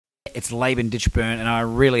It's Laban Ditchburn, and I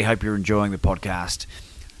really hope you're enjoying the podcast.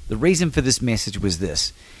 The reason for this message was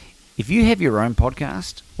this. If you have your own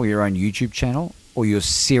podcast or your own YouTube channel, or you're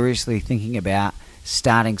seriously thinking about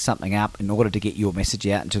starting something up in order to get your message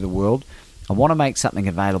out into the world, I want to make something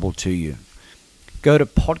available to you. Go to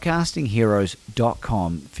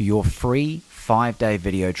podcastingheroes.com for your free 5-day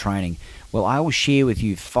video training. Well, I will share with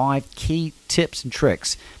you 5 key tips and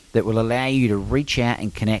tricks that will allow you to reach out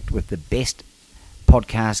and connect with the best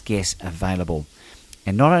podcast guests available.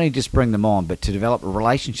 And not only just bring them on, but to develop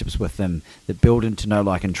relationships with them that build into know,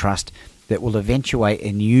 like, and trust that will eventuate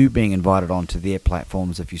in you being invited onto their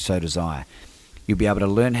platforms if you so desire. You'll be able to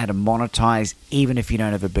learn how to monetize even if you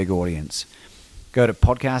don't have a big audience. Go to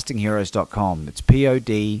podcastingheroes.com. It's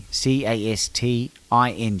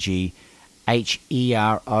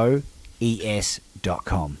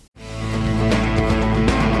podcastingheroes.com.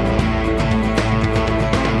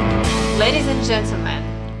 Ladies and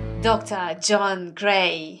gentlemen, Dr. John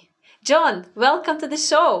Gray. John, welcome to the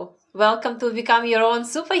show. Welcome to Become Your Own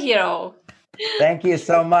Superhero. Thank you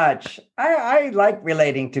so much. I like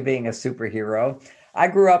relating to being a superhero. I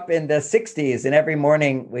grew up in the 60s, and every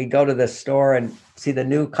morning we go to the store and see the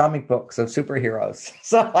new comic books of superheroes.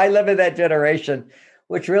 So I live in that generation,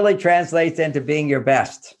 which really translates into being your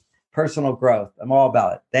best, personal growth. I'm all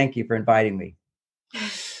about it. Thank you for inviting me.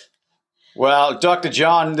 Well, Dr.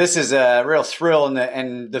 John, this is a real thrill,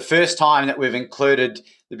 and the first time that we've included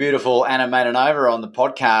the beautiful Anna Maidanova on the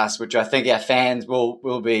podcast, which I think our fans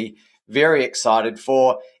will be very excited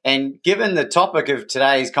for. And given the topic of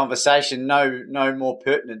today's conversation, no more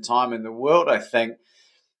pertinent time in the world, I think.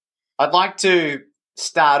 I'd like to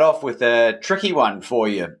start off with a tricky one for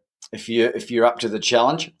you, if you're up to the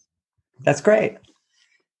challenge. That's great.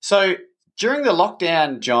 So during the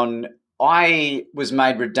lockdown, John, I was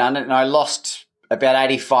made redundant and I lost about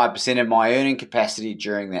 85% of my earning capacity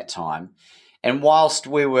during that time. And whilst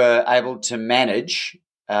we were able to manage,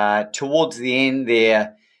 towards the end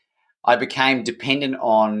there, I became dependent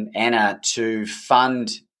on Anna to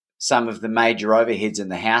fund some of the major overheads in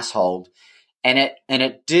the household. And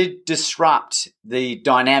it did disrupt the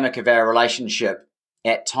dynamic of our relationship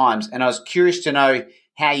at times. And I was curious to know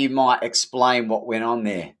how you might explain what went on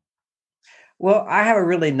there. Well, I have a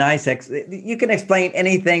really nice, you can explain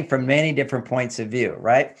anything from many different points of view,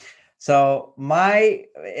 right? So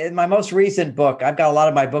in my most recent book, I've got a lot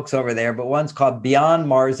of my books over there, but one's called Beyond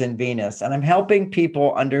Mars and Venus. And I'm helping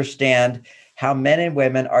people understand how men and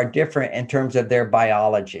women are different in terms of their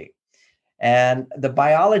biology. And the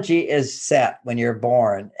biology is set when you're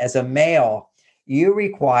born. As a male, you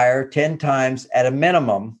require 10 times, at a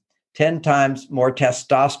minimum, 10 times more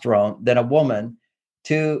testosterone than a woman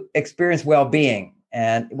to experience well-being.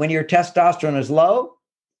 And when your testosterone is low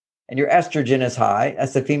and your estrogen is high,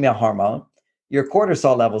 that's the female hormone, your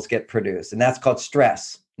cortisol levels get produced, and that's called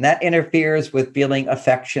stress. And that interferes with feeling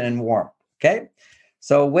affection and warmth, okay?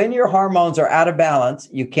 So when your hormones are out of balance,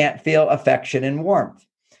 you can't feel affection and warmth.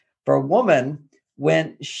 For a woman,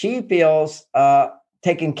 when she feels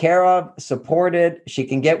taken care of, supported, she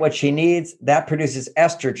can get what she needs, that produces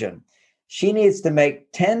estrogen. She needs to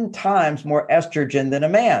make 10 times more estrogen than a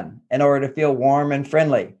man in order to feel warm and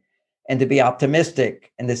friendly and to be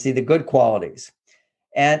optimistic and to see the good qualities.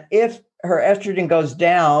 And if her estrogen goes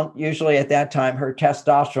down, usually at that time, her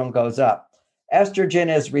testosterone goes up. Estrogen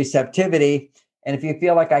is receptivity. And if you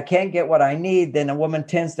feel like I can't get what I need, then a woman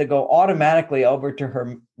tends to go automatically over to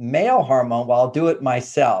her male hormone. Well, I'll do it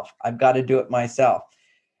myself. I've got to do it myself.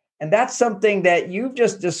 And that's something that you've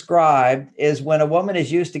just described is when a woman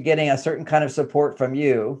is used to getting a certain kind of support from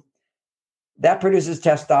you, that produces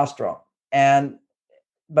testosterone.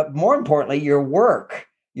 But more importantly, your work,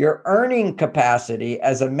 your earning capacity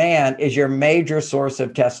as a man is your major source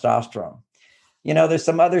of testosterone. You know, there's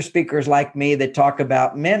some other speakers like me that talk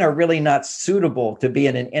about men are really not suitable to be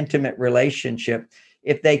in an intimate relationship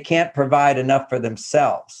if they can't provide enough for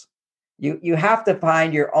themselves. You have to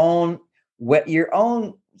find your own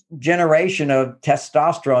generation of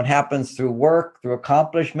testosterone happens through work, through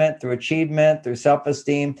accomplishment, through achievement, through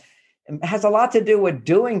self-esteem. It has a lot to do with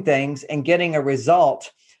doing things and getting a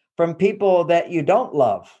result from people that you don't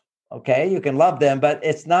love. Okay, you can love them, but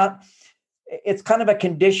it's kind of a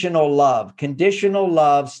conditional love. Conditional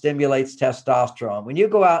love stimulates testosterone. When you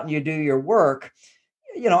go out and you do your work,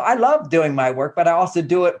 you know, I love doing my work, but I also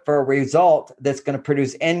do it for a result that's going to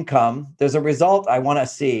produce income. There's a result I want to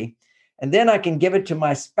see. And then I can give it to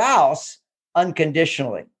my spouse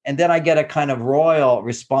unconditionally. And then I get a kind of royal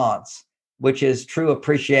response, which is true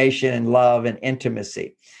appreciation and love and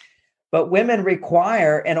intimacy. But women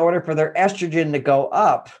require, in order for their estrogen to go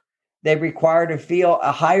up, they require to feel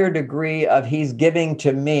a higher degree of he's giving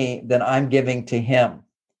to me than I'm giving to him.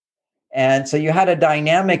 And so you had a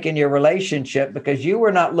dynamic in your relationship because you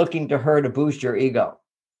were not looking to her to boost your ego.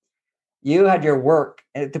 You had your work,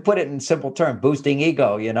 and to put it in simple terms, boosting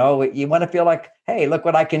ego. You want to feel like, hey, look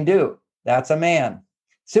what I can do. That's a man.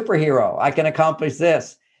 Superhero. I can accomplish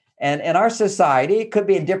this. And in our society, it could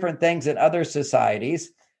be in different things in other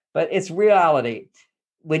societies, but it's reality.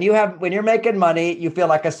 When you're making money, you feel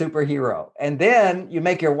like a superhero. And then you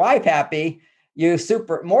make your wife happy,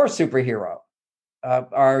 more superhero.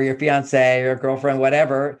 Or your fiance or girlfriend,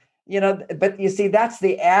 whatever, but you see, that's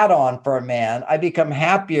the add-on for a man. I become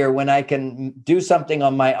happier when I can do something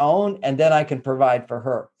on my own, and then I can provide for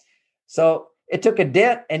her. So it took a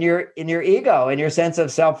dent in your ego and your sense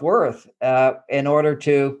of self-worth in order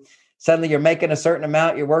to suddenly you're making a certain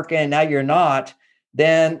amount, you're working, and now you're not,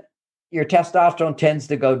 then your testosterone tends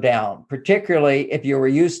to go down, particularly if you were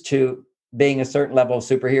used to being a certain level of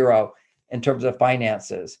superhero in terms of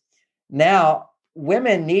finances. Now,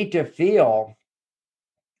 women need to feel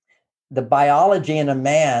the biology in a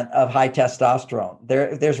man of high testosterone.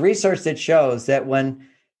 There's research that shows that when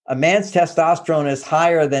a man's testosterone is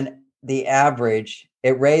higher than the average,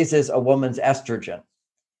 it raises a woman's estrogen.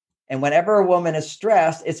 And whenever a woman is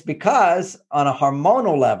stressed, it's because on a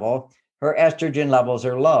hormonal level, her estrogen levels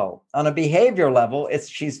are low. On a behavior level,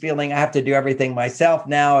 she's feeling, I have to do everything myself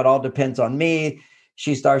now. It all depends on me.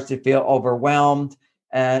 She starts to feel overwhelmed.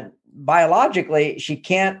 And biologically, she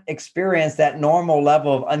can't experience that normal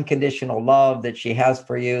level of unconditional love that she has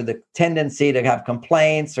for you. The tendency to have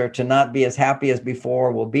complaints or to not be as happy as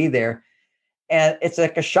before will be there. And it's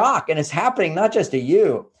like a shock. And it's happening not just to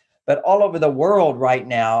you, but all over the world right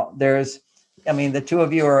now. The two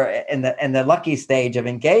of you are in the lucky stage of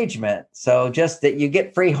engagement. So just that you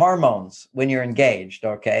get free hormones when you're engaged.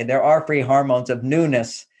 Okay. There are free hormones of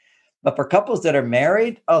newness. But for couples that are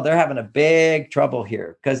married, they're having a big trouble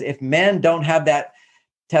here. Because if men don't have that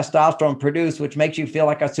testosterone produced, which makes you feel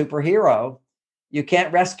like a superhero, you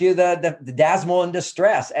can't rescue the damsel in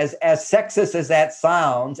distress. As sexist as that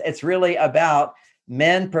sounds, it's really about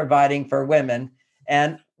men providing for women.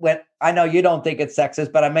 And when I know you don't think it's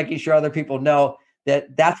sexist, but I'm making sure other people know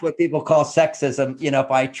that that's what people call sexism. If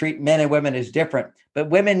I treat men and women as different, but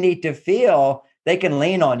women need to feel they can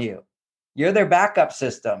lean on you. You're their backup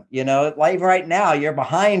system. Like right now, you're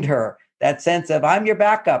behind her. That sense of I'm your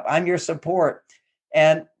backup, I'm your support.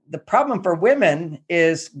 And the problem for women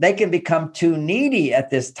is they can become too needy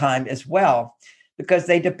at this time as well, because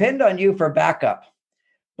they depend on you for backup,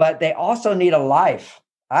 but they also need a life.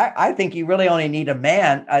 I think you really only need a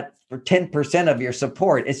man for 10% of your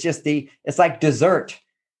support. It's like dessert.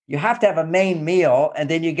 You have to have a main meal and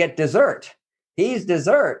then you get dessert. He's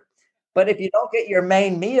dessert. But if you don't get your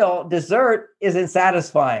main meal, dessert isn't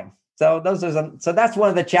satisfying. So that's one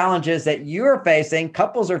of the challenges that you're facing,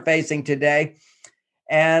 couples are facing today.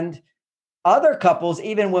 And other couples,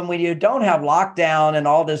 even when you don't have lockdown and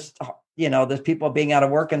all this, there's people being out of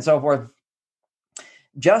work and so forth,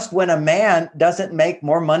 just when a man doesn't make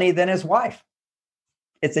more money than his wife,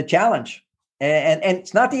 it's a challenge. And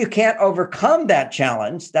it's not that you can't overcome that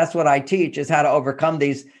challenge. That's what I teach, is how to overcome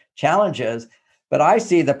these challenges. But I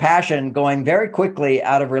see the passion going very quickly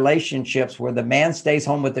out of relationships where the man stays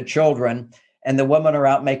home with the children and the women are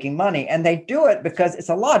out making money. And they do it because it's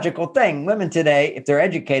a logical thing. Women today, if they're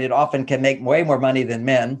educated, often can make way more money than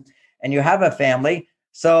men. And you have a family.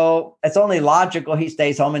 So it's only logical he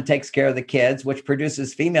stays home and takes care of the kids, which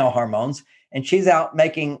produces female hormones. And she's out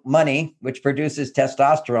making money, which produces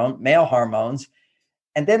testosterone, male hormones.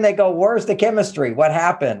 And then they go, where's the chemistry? What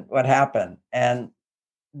happened? And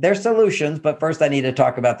there's solutions, but first I need to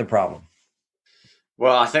talk about the problem.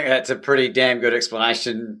 Well, I think that's a pretty damn good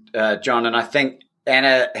explanation, John. And I think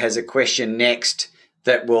Anna has a question next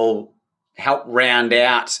that will help round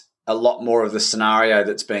out a lot more of the scenario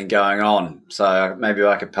that's been going on. So maybe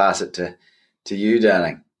I could pass it to you,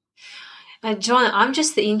 darling. John, I'm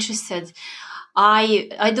just interested.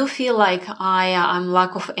 I do feel like I'm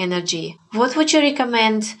lack of energy. What would you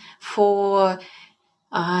recommend for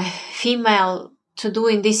female to do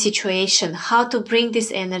in this situation? How to bring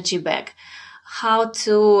this energy back? How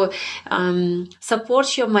to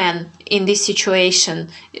support your man in this situation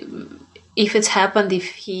if it's happened, if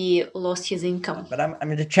he lost his income? But I'm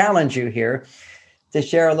going to challenge you here to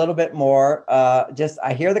share a little bit more.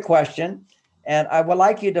 I hear the question, and I would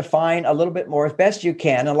like you to define a little bit more as best you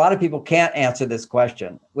can. A lot of people can't answer this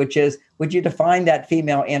question, which is, would you define that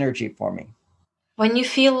female energy for me? When you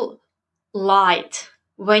feel light,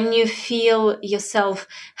 when you feel yourself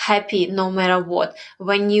happy no matter what,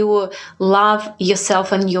 when you love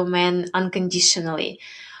yourself and your man unconditionally,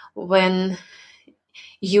 when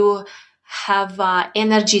you have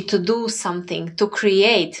energy to do something, to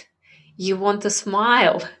create. You want to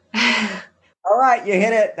smile. All right, you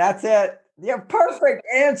hit it. That's it. Yeah, perfect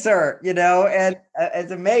answer, and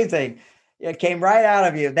it's amazing. It came right out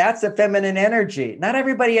of you. That's the feminine energy. Not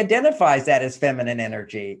everybody identifies that as feminine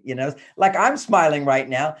energy, like I'm smiling right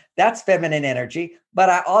now. That's feminine energy. But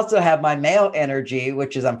I also have my male energy,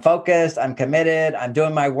 which is I'm focused, I'm committed, I'm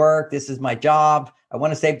doing my work. This is my job. I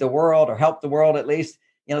want to save the world or help the world at least.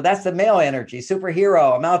 That's the male energy,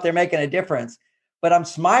 superhero. I'm out there making a difference, but I'm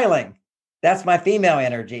smiling. That's my female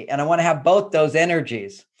energy. And I want to have both those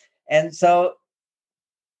energies. And so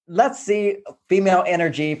let's see female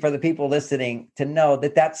energy for the people listening to know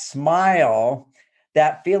that smile,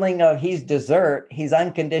 that feeling of he's dessert, he's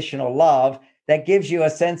unconditional love, that gives you a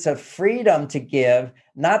sense of freedom to give,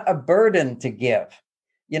 not a burden to give.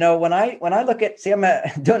 When I look at,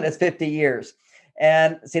 I'm doing this 50 years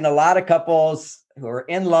and seen a lot of couples who were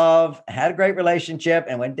in love, had a great relationship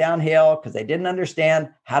and went downhill because they didn't understand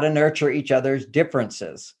how to nurture each other's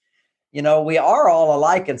differences. We are all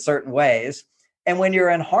alike in certain ways. And when you're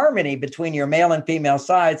in harmony between your male and female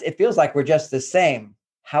sides, it feels like we're just the same.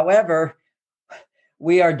 However,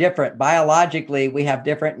 we are different. Biologically, we have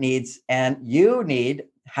different needs. And you need,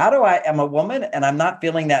 I'm a woman and I'm not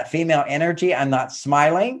feeling that female energy. I'm not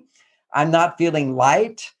smiling. I'm not feeling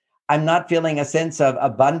light. I'm not feeling a sense of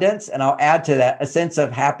abundance. And I'll add to that a sense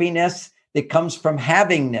of happiness that comes from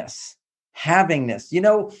havingness.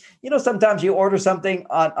 Sometimes you order something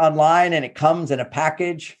online and it comes in a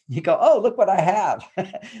package. You go, oh, look what I have.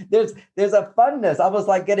 there's a funness, almost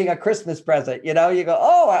like getting a Christmas present. You go,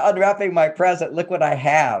 oh, unwrapping my present. Look what I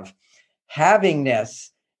have.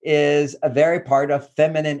 Havingness is a very part of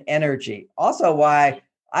feminine energy. Also why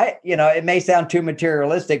it may sound too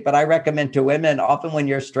materialistic, but I recommend to women often when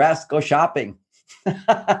you're stressed, go shopping.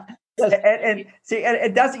 And see,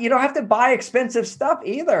 it doesn't, you don't have to buy expensive stuff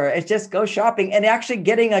either. It's just go shopping and actually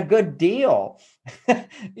getting a good deal.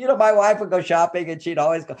 My wife would go shopping and she'd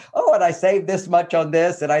always go, oh, and I saved this much on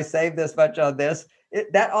this and I saved this much on this.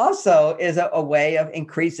 That also is a way of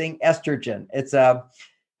increasing estrogen. It's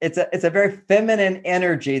a very feminine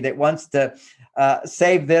energy that wants to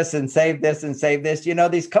save this and save this and save this.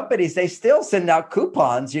 These companies, they still send out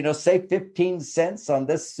coupons, save 15 cents on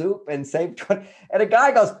this soup and save 20. And a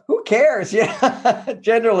guy goes, who cares?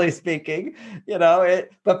 Generally speaking,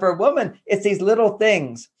 but for a woman, it's these little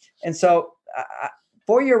things. And so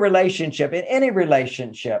for your relationship, in any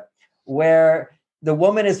relationship where the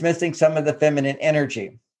woman is missing some of the feminine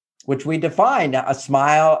energy, which we define a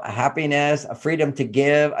smile, a happiness, a freedom to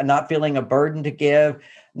give, a not feeling a burden to give,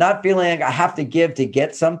 not feeling like I have to give to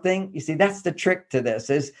get something. You see, that's the trick to this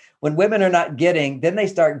is when women are not getting, then they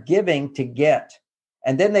start giving to get.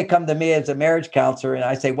 And then they come to me as a marriage counselor and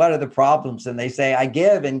I say, what are the problems? And they say, I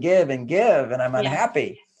give and give and give and I'm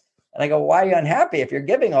unhappy. And I go, why are you unhappy if you're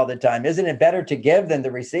giving all the time? Isn't it better to give than to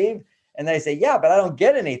receive? And they say, yeah, but I don't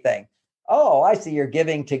get anything. Oh, I see, you're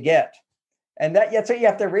giving to get. And that's what you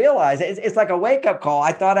have to realize. It's like a wake-up call.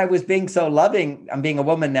 I thought I was being so loving. I'm being a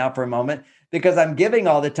woman now for a moment because I'm giving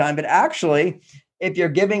all the time. But actually, if you're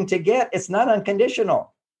giving to get, it's not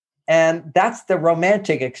unconditional. And that's the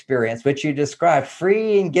romantic experience, which you describe,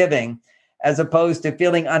 free and giving, as opposed to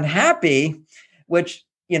feeling unhappy, which,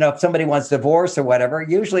 if somebody wants divorce or whatever,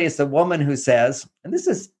 usually it's the woman who says, and this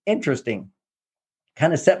is interesting,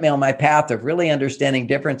 kind of set me on my path of really understanding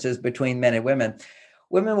differences between men and women.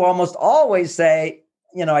 Women will almost always say,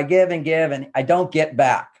 I give and I don't get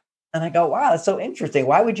back. And I go, wow, that's so interesting.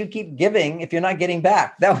 Why would you keep giving if you're not getting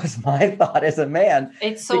back? That was my thought as a man.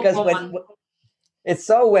 It's so woman. It's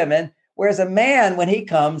so women. Whereas a man, when he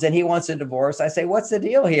comes and he wants a divorce, I say, what's the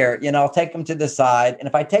deal here? I'll take him to the side. And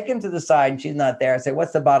if I take him to the side and she's not there, I say,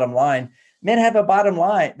 what's the bottom line? Men have a bottom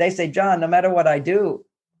line. They say, John, no matter what I do,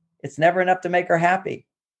 it's never enough to make her happy.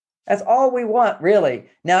 That's all we want, really.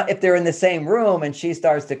 Now, if they're in the same room and she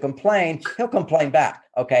starts to complain, he'll complain back.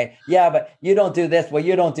 Okay. Yeah, but you don't do this. Well,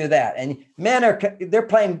 you don't do that. And men they're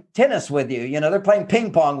playing tennis with you. They're playing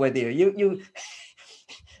ping pong with you.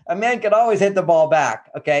 A man can always hit the ball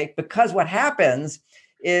back. Okay. Because what happens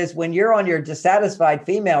is when you're on your dissatisfied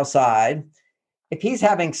female side, if he's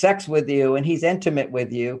having sex with you and he's intimate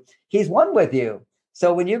with you, he's one with you.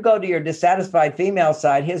 So when you go to your dissatisfied female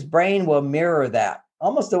side, his brain will mirror that.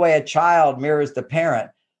 Almost the way a child mirrors the parent.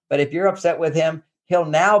 But if you're upset with him, he'll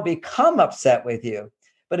now become upset with you.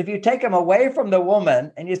 But if you take him away from the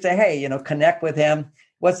woman and you say, hey, connect with him,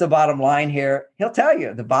 what's the bottom line here? He'll tell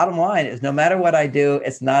you the bottom line is no matter what I do,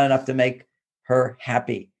 it's not enough to make her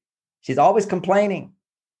happy. She's always complaining.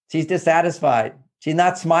 She's dissatisfied. She's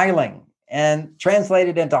not smiling. And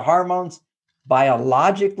translated into hormones,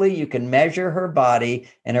 biologically, you can measure her body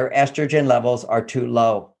and her estrogen levels are too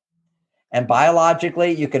low. And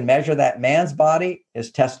biologically, you can measure that man's body,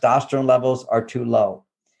 his testosterone levels are too low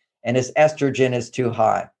and his estrogen is too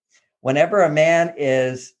high. Whenever a man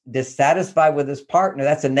is dissatisfied with his partner,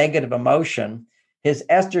 that's a negative emotion. His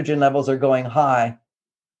estrogen levels are going high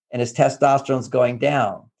and his testosterone is going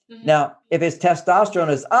down. Mm-hmm. Now, if his testosterone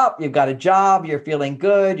is up, you've got a job, you're feeling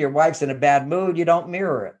good, your wife's in a bad mood, you don't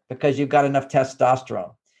mirror it because you've got enough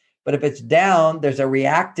testosterone. But if it's down, there's a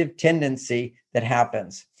reactive tendency that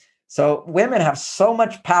happens. So women have so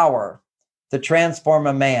much power to transform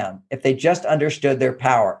a man if they just understood their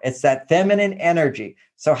power. It's that feminine energy.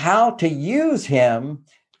 So how to use him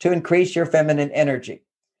to increase your feminine energy.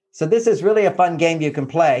 So this is really a fun game you can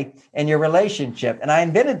play in your relationship. And I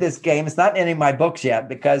invented this game. It's not in any of my books yet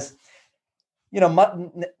because,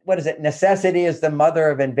 what is it? Necessity is the mother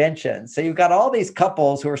of invention. So you've got all these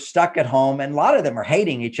couples who are stuck at home and a lot of them are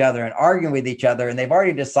hating each other and arguing with each other. And they've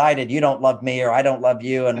already decided you don't love me or I don't love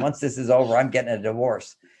you. And once this is over, I'm getting a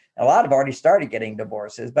divorce. A lot have already started getting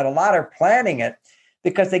divorces, but a lot are planning it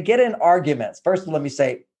because they get in arguments. First of all, let me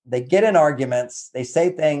say, they get in arguments. They say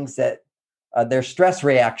things that their stress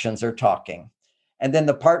reactions are talking. And then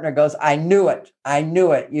the partner goes, I knew it.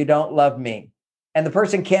 You don't love me. And the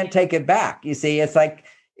person can't take it back. You see, it's like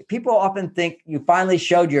people often think you finally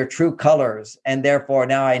showed your true colors and therefore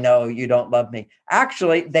now I know you don't love me.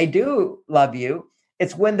 Actually, they do love you.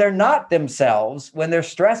 It's when they're not themselves, when their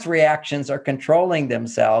stress reactions are controlling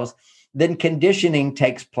themselves, then conditioning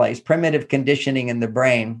takes place, primitive conditioning in the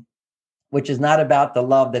brain, which is not about the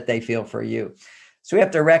love that they feel for you. So we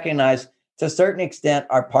have to recognize to a certain extent,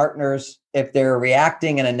 our partners, if they're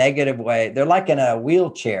reacting in a negative way, they're like in a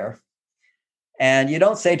wheelchair. And you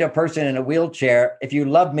don't say to a person in a wheelchair, if you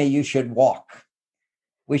love me, you should walk.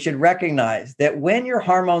 We should recognize that when your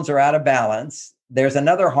hormones are out of balance, there's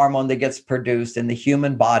another hormone that gets produced in the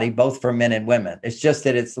human body, both for men and women. It's just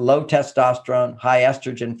that it's low testosterone, high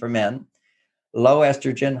estrogen for men, low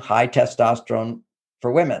estrogen, high testosterone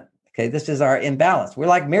for women. Okay, this is our imbalance. We're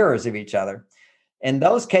like mirrors of each other. In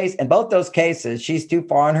both those cases, she's too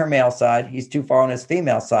far on her male side, he's too far on his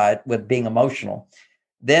female side with being emotional.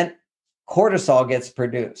 Then cortisol gets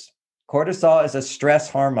produced. Cortisol is a stress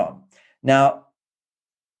hormone. Now,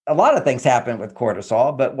 a lot of things happen with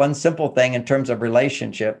cortisol, but one simple thing in terms of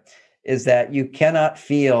relationship is that you cannot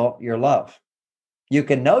feel your love. You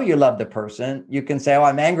can know you love the person. You can say, oh,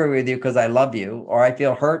 I'm angry with you because I love you, or I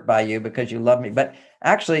feel hurt by you because you love me. But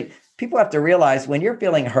actually, people have to realize when you're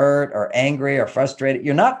feeling hurt or angry or frustrated,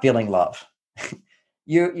 you're not feeling love.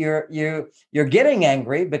 You're getting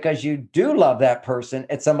angry because you do love that person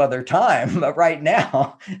at some other time. But right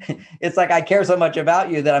now, it's like I care so much about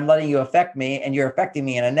you that I'm letting you affect me and you're affecting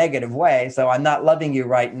me in a negative way. So I'm not loving you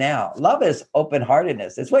right now. Love is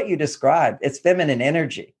open-heartedness. It's what you described. It's feminine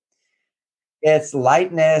energy. It's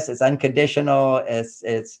lightness. It's unconditional.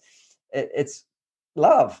 It's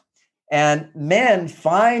love. And men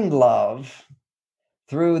find love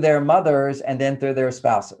through their mothers and then through their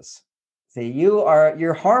spouses. See,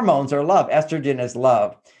 your hormones are love. Estrogen is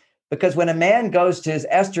love. Because when a man goes to his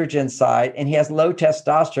estrogen side and he has low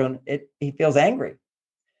testosterone, he feels angry.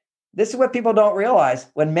 This is what people don't realize.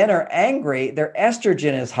 When men are angry, their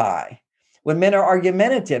estrogen is high. When men are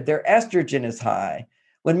argumentative, their estrogen is high.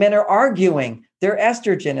 When men are arguing, their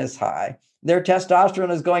estrogen is high. Their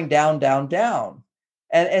testosterone is going down, down, down.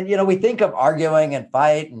 And we think of arguing and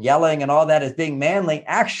fight and yelling and all that as being manly.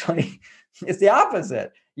 Actually, it's the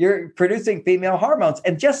opposite. You're producing female hormones.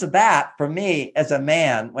 And just that, for me as a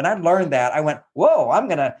man, when I learned that, I went, whoa, I'm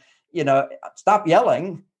going to, stop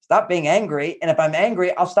yelling, stop being angry. And if I'm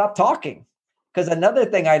angry, I'll stop talking. Because another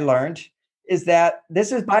thing I learned is that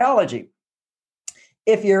this is biology.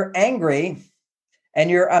 If you're angry and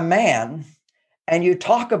you're a man and you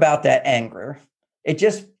talk about that anger,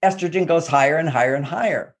 estrogen goes higher and higher and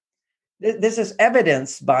higher. This is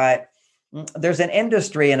evidenced by, there's an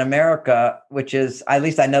industry in America, which is, at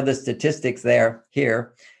least I know the statistics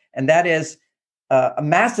here, and that is a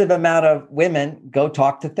massive amount of women go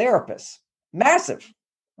talk to therapists. Massive.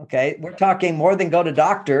 Okay. We're talking more than go to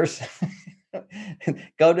doctors,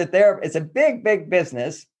 go to therapy. It's a big, big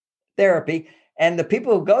business, therapy. And the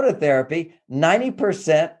people who go to therapy,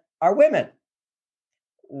 90% are women.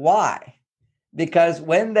 Why? Because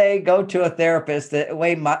when they go to a therapist, the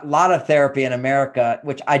way a lot of therapy in America,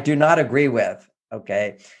 which I do not agree with,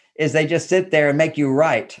 okay, is they just sit there and make you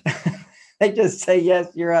right. They just say, yes,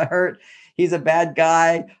 you're hurt. He's a bad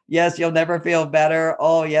guy. Yes, you'll never feel better.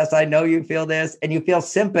 Oh, yes, I know you feel this. And you feel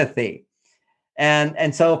sympathy.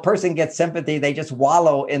 And so a person gets sympathy, they just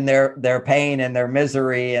wallow in their pain and their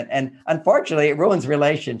misery. And unfortunately, it ruins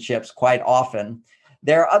relationships quite often.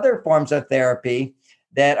 There are other forms of therapy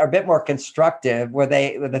that are a bit more constructive, where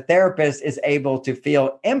the therapist is able to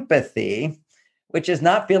feel empathy, which is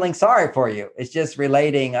not feeling sorry for you. It's just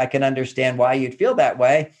relating, I can understand why you'd feel that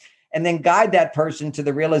way, and then guide that person to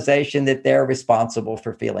the realization that they're responsible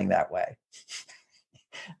for feeling that way.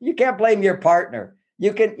 You can't blame your partner.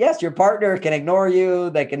 Yes, your partner can ignore you,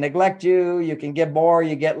 they can neglect you, you can give more,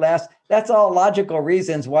 you get less. That's all logical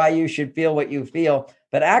reasons why you should feel what you feel.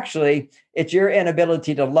 But actually, it's your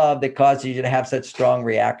inability to love that causes you to have such strong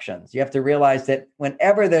reactions. You have to realize that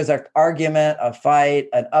whenever there's an argument, a fight,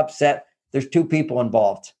 an upset, there's two people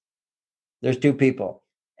involved. There's two people.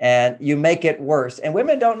 And you make it worse. And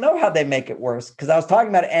women don't know how they make it worse, because I was talking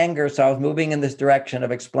about anger, so I was moving in this direction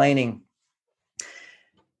of explaining.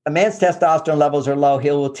 A man's testosterone levels are low. He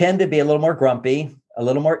will tend to be a little more grumpy, a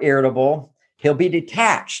little more irritable. He'll be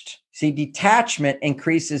detached. See, detachment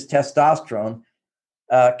increases testosterone.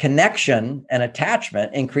 Connection and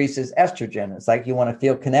attachment increases estrogen. It's like you want to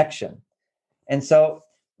feel connection. And so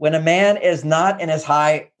when a man is not in his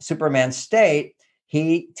high Superman state,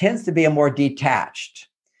 he tends to be a more detached.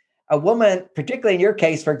 A woman, particularly in your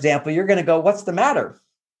case, for example, you're going to go, what's the matter?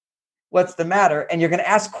 What's the matter? And you're going to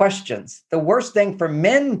ask questions. The worst thing for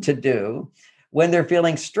men to do when they're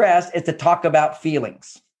feeling stressed is to talk about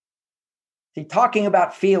feelings. See, talking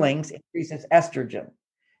about feelings increases estrogen.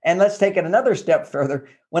 And let's take it another step further.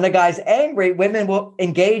 When a guy's angry, women will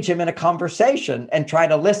engage him in a conversation and try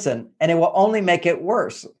to listen, and it will only make it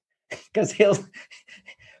worse because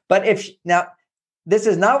now, this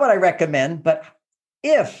is not what I recommend, but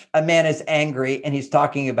if a man is angry and he's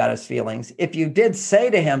talking about his feelings, if you did say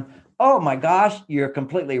to him, oh my gosh, you're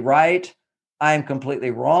completely right, I'm completely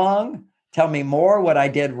wrong, tell me more what I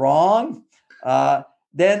did wrong,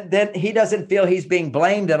 then he doesn't feel he's being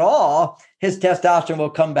blamed at all. His testosterone will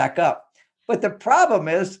come back up. But the problem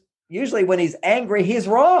is, usually when he's angry, he's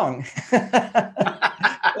wrong.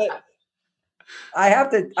 I have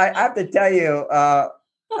to tell you,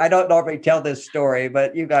 I don't normally tell this story,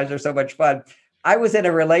 but you guys are so much fun. I was in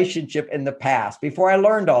a relationship in the past before I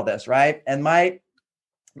learned all this, right? And my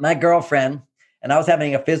girlfriend and I was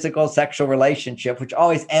having a physical sexual relationship, which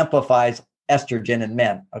always amplifies estrogen in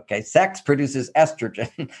men. Okay. Sex produces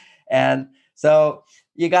estrogen. And so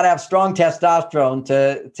you got to have strong testosterone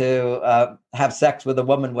to have sex with a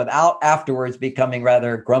woman without afterwards becoming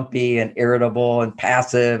rather grumpy and irritable and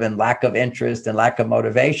passive and lack of interest and lack of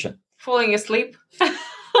motivation. Falling asleep.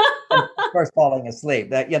 Of course, falling asleep.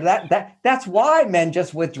 That's why men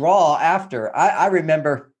just withdraw after. I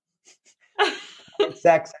remember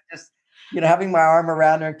sex, just having my arm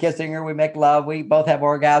around her and kissing her. We make love. We both have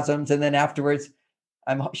orgasms, and then afterwards,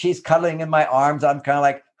 she's cuddling in my arms. I'm kind of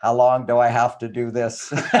like, how long do I have to do this?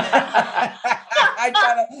 I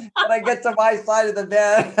try to, when I get to my side of the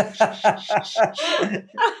bed.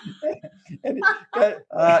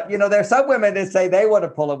 There's some women that say they want to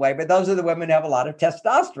pull away, but those are the women who have a lot of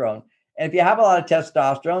testosterone. And if you have a lot of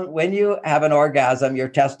testosterone, when you have an orgasm, your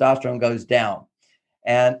testosterone goes down.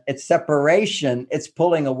 And it's separation, it's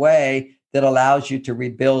pulling away that allows you to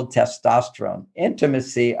rebuild testosterone.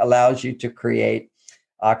 Intimacy allows you to create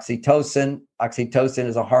oxytocin. Oxytocin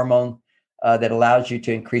is a hormone that allows you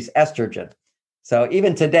to increase estrogen. So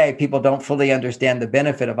even today, people don't fully understand the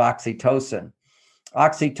benefit of oxytocin.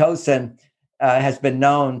 Oxytocin has been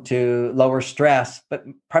known to lower stress, but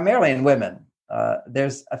primarily in women.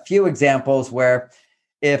 There's a few examples where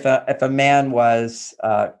if a man was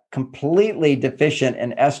completely deficient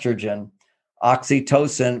in estrogen,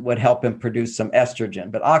 oxytocin would help him produce some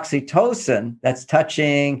estrogen. But oxytocin, that's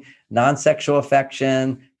touching, non-sexual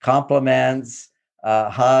affection, compliments,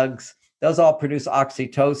 hugs, those all produce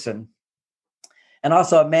oxytocin. And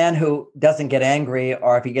also a man who doesn't get angry,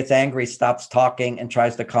 or if he gets angry, stops talking and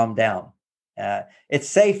tries to calm down. It's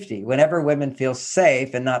safety. Whenever women feel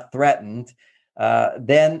safe and not threatened,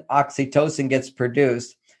 then oxytocin gets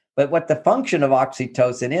produced. But what the function of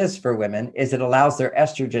oxytocin is for women is it allows their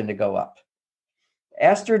estrogen to go up.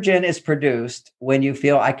 Estrogen is produced when you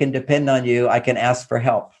feel I can depend on you, I can ask for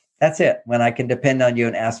help. That's it, when I can depend on you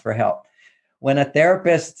and ask for help. When a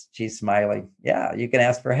therapist, she's smiling, yeah, you can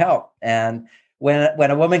ask for help. And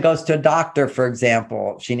when a woman goes to a doctor, for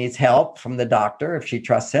example, she needs help from the doctor. If she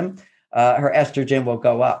trusts him, her estrogen will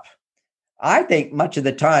go up. I think much of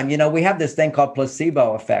the time, we have this thing called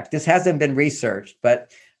placebo effect. This hasn't been researched,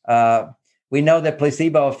 but we know that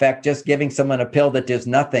placebo effect, just giving someone a pill that does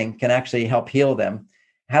nothing, can actually help heal them.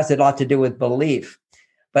 It has a lot to do with belief.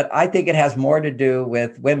 But I think it has more to do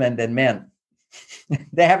with women than men.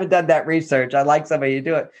 They haven't done that research. I'd like somebody to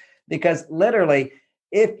do it, because literally,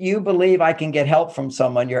 if you believe I can get help from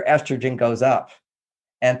someone, your estrogen goes up.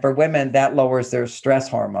 And for women, that lowers their stress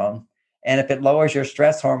hormone. And if it lowers your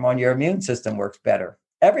stress hormone, your immune system works better.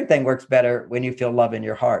 Everything works better when you feel love in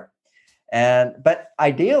your heart. But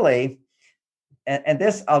ideally, and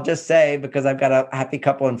this I'll just say because I've got a happy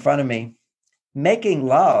couple in front of me, making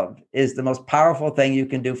love is the most powerful thing you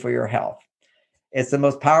can do for your health. It's the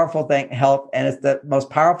most powerful thing, health, and it's the most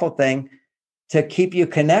powerful thing to keep you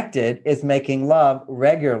connected is making love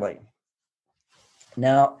regularly.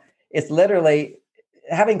 Now, it's literally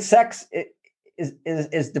having sex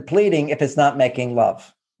is depleting if it's not making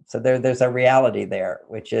love. So there's a reality there,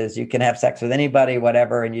 which is you can have sex with anybody,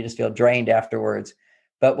 whatever, and you just feel drained afterwards.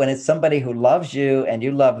 But when it's somebody who loves you and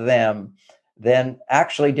you love them, then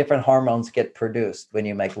actually different hormones get produced when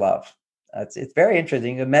you make love. It's very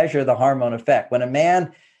interesting. You can measure the hormone effect. When a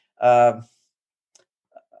man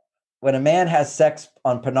has sex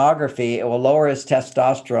on pornography, it will lower his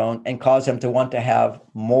testosterone and cause him to want to have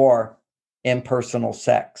more impersonal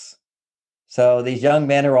sex. So these young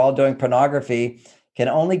men who are all doing pornography can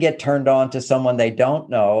only get turned on to someone they don't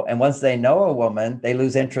know. And once they know a woman, they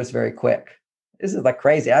lose interest very quick. This is like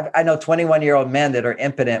crazy. I know 21-year-old men that are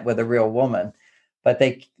impotent with a real woman, but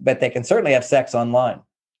they can certainly have sex online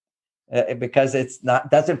because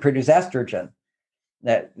doesn't produce estrogen.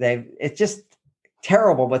 It's just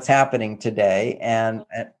terrible what's happening today, and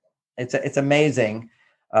it's amazing.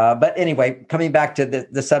 But anyway, coming back to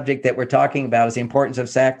the subject that we're talking about is the importance of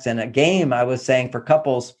sex. And a game I was saying for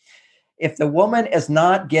couples, if the woman is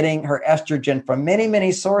not getting her estrogen from many,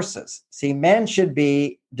 many sources, see, men should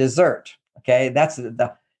be dessert. Okay, that's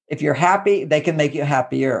if you're happy, they can make you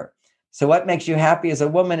happier. So what makes you happy as a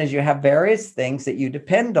woman is you have various things that you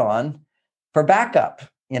depend on for backup.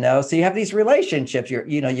 So you have these relationships.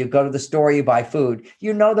 You go to the store, you buy food.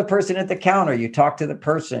 You know the person at the counter. You talk to the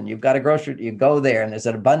person. You've got a grocery. You go there, and there's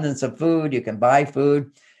an abundance of food. You can buy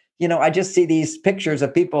food. I just see these pictures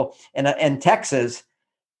of people in Texas.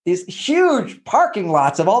 These huge parking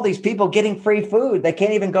lots of all these people getting free food. They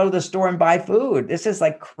can't even go to the store and buy food. This is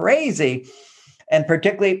like crazy, and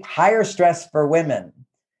particularly higher stress for women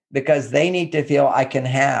because they need to feel I can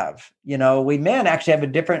have. We men actually have a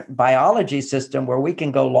different biology system where we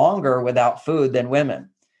can go longer without food than women.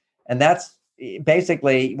 And that's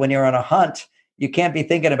basically when you're on a hunt, you can't be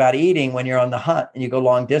thinking about eating when you're on the hunt and you go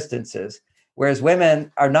long distances. Whereas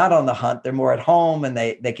women are not on the hunt. They're more at home and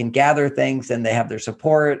they can gather things and they have their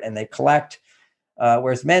support and they collect.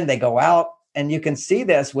 Whereas men, they go out, and you can see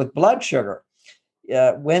this with blood sugar.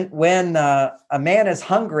 When a man is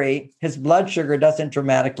hungry, his blood sugar doesn't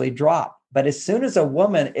dramatically drop. But as soon as a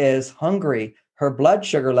woman is hungry, her blood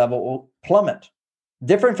sugar level will plummet.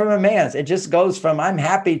 Different from a man's. It just goes from I'm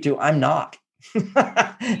happy to I'm not.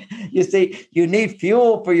 You see, you need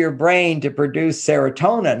fuel for your brain to produce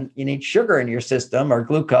serotonin. You need sugar in your system or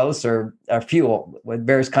glucose or fuel with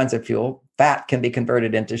various kinds of fuel. Fat can be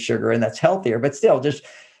converted into sugar, and that's healthier, but still just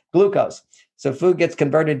glucose. So food gets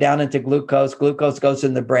converted down into glucose. Glucose goes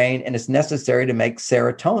in the brain, and it's necessary to make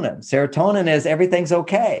serotonin. Serotonin is everything's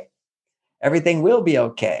okay. Everything will be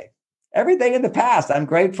okay. Everything in the past, I'm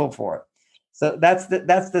grateful for it. So that's the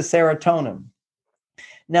serotonin.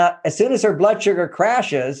 Now, as soon as her blood sugar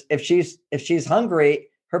crashes, if she's hungry,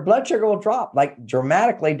 her blood sugar will drop like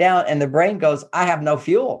dramatically down, and the brain goes, I have no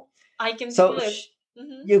fuel. I can feel it.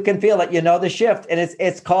 Mm-hmm. You can feel it, the shift. And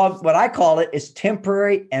it's called, what I call it is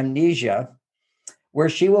temporary amnesia, where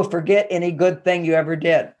she will forget any good thing you ever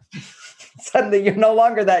did. Suddenly you're no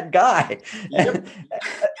longer that guy. Yep.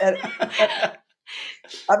 and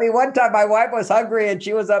I mean, one time my wife was hungry and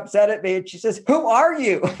she was upset at me and she says, who are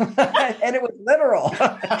you? And it was literal.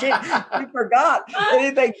 She forgot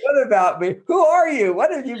anything good about me. Who are you?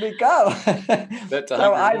 What have you become?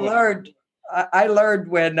 So I learned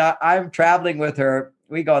when I'm traveling with her,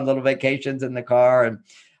 we go on little vacations in the car, and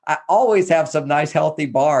I always have some nice healthy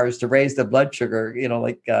bars to raise the blood sugar,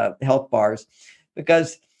 like health bars,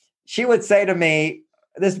 because she would say to me,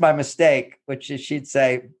 this is my mistake, which is she'd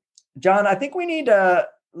say, John, I think we need to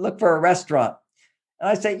look for a restaurant. And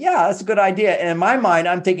I say, yeah, that's a good idea. And in my mind,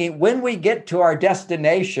 I'm thinking when we get to our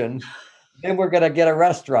destination, then we're going to get a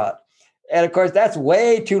restaurant. And of course, that's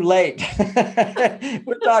way too late.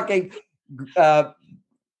 We're talking, what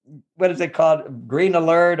is it called? Green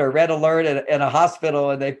alert or red alert in a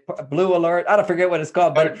hospital, and blue alert. I don't forget what it's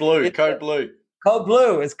called. Code blue. Code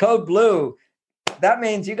blue. It's code blue. That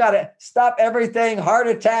means you got to stop everything, heart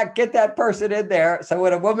attack, get that person in there. So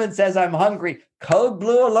when a woman says, I'm hungry, code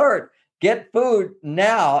blue alert, get food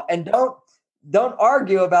now, and don't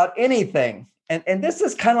argue about anything. And this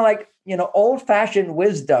is kind of like, old-fashioned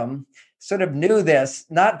wisdom sort of knew this,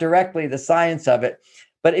 not directly the science of it.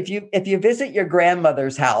 But if you visit your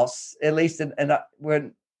grandmother's house, at least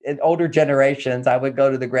when in older generations, I would go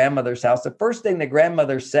to the grandmother's house. The first thing the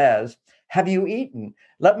grandmother says, "Have you eaten?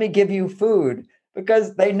 Let me give you food."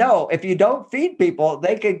 Because they know if you don't feed people,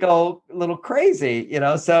 they could go a little crazy,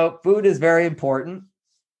 So food is very important.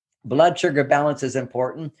 Blood sugar balance is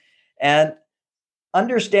important. And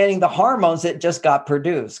understanding the hormones that just got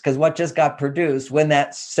produced, because what just got produced when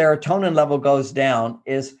that serotonin level goes down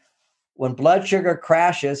is when blood sugar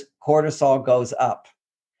crashes, cortisol goes up.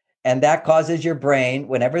 And that causes your brain,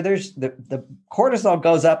 whenever there's the cortisol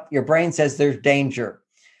goes up, your brain says there's danger.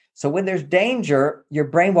 So when there's danger, your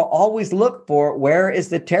brain will always look for, where is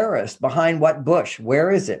the terrorist? Behind what bush?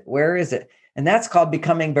 Where is it? Where is it? And that's called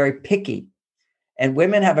becoming very picky. And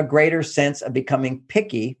women have a greater sense of becoming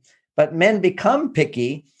picky, but men become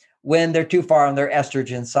picky when they're too far on their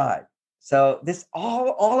estrogen side. So this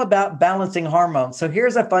all about balancing hormones. So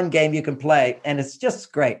here's a fun game you can play, and it's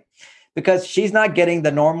just great because she's not getting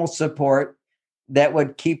the normal support that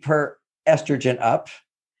would keep her estrogen up.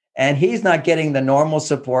 And he's not getting the normal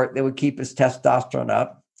support that would keep his testosterone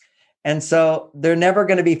up. And so they're never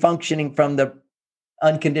going to be functioning from the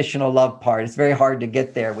unconditional love part. It's very hard to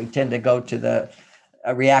get there. We tend to go to the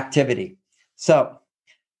reactivity. So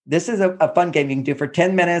this is a fun game you can do for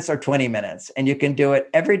 10 minutes or 20 minutes. And you can do it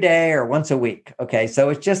every day or once a week. Okay. So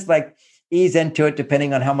it's just like ease into it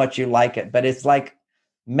depending on how much you like it. But it's like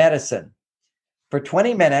medicine. For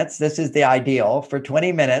 20 minutes, this is the ideal. For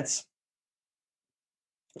 20 minutes,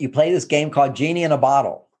 you play this game called Genie in a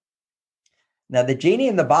Bottle. Now, the genie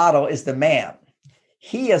in the bottle is the man.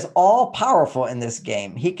 He is all powerful in this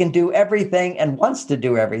game. He can do everything and wants to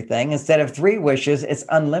do everything. Instead of 3 wishes, it's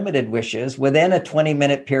unlimited wishes within a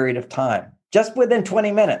 20-minute period of time, just within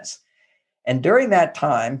 20 minutes. And during that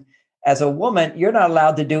time, as a woman, you're not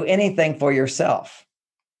allowed to do anything for yourself.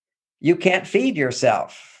 You can't feed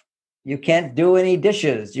yourself. You can't do any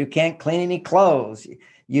dishes. You can't clean any clothes.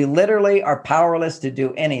 You literally are powerless to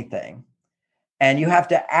do anything. And you have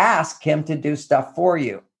to ask him to do stuff for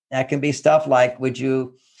you. That can be stuff like, would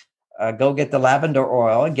you go get the lavender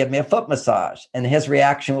oil and give me a foot massage? And his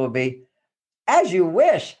reaction will be, as you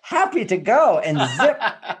wish, happy to go. And zip,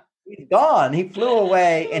 he's gone. He flew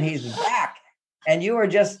away and he's back. And you are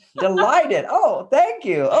just delighted. Oh, thank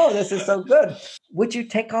you. Oh, this is so good. Would you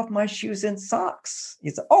take off my shoes and socks? He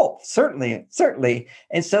said, oh, certainly, certainly.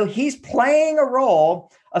 And so he's playing a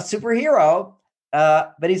role, a superhero,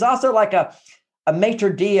 but he's also like a maitre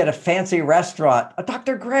d' at a fancy restaurant.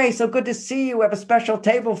 Dr. Gray, so good to see you. We have a special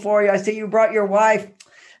table for you. I see you brought your wife.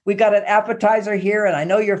 We got an appetizer here, and I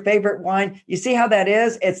know your favorite wine. You see how that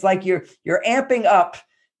is? It's like you're amping up.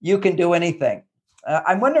 You can do anything.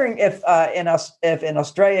 I'm wondering if in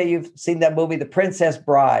Australia you've seen that movie, The Princess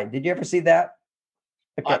Bride. Did you ever see that?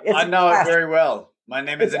 Okay, I know it very well. My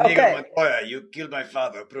name is Inigo Montoya. You killed my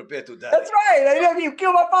father. Prepare to die. That's right. You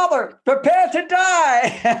killed my father. Prepare to die.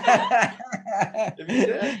 Have you seen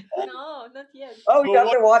it? No, not yet. Oh, you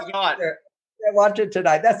have to watch it. Watch it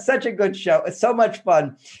tonight. That's such a good show. It's so much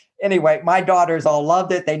fun. Anyway, my daughters all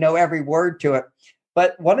loved it. They know every word to it.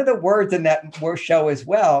 But one of the words in that show as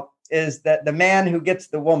well is that the man who gets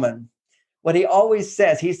the woman, what he always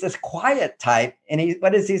says, he's this quiet type. And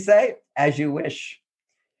what does he say? As you wish.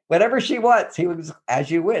 Whatever she wants, he was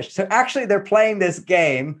as you wish. So actually they're playing this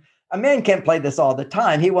game. A man can't play this all the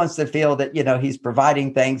time. He wants to feel that, he's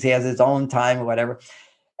providing things. He has his own time or whatever.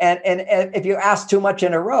 And if you ask too much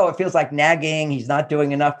in a row, it feels like nagging. He's not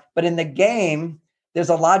doing enough. But in the game, there's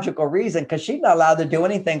a logical reason because she's not allowed to do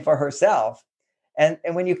anything for herself. And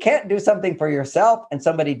when you can't do something for yourself and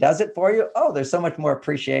somebody does it for you, there's so much more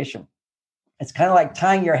appreciation. It's kind of like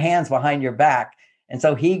tying your hands behind your back. And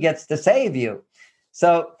so he gets to save you.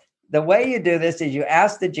 So the way you do this is you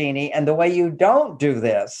ask the genie, and the way you don't do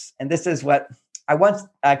this, and this is what I once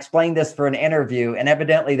explained this for an interview, and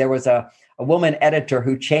evidently there was a woman editor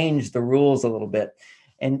who changed the rules a little bit.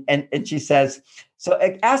 And she says, so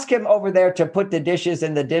ask him over there to put the dishes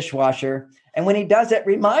in the dishwasher. And when he does it,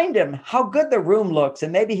 remind him how good the room looks.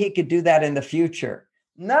 And maybe he could do that in the future.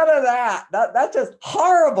 None of that. That's just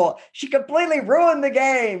horrible. She completely ruined the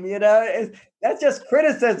game. That's just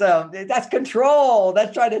criticism. That's control.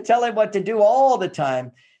 That's trying to tell him what to do all the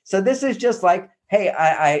time. So this is just like, hey,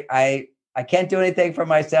 I can't do anything for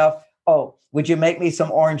myself. Oh, would you make me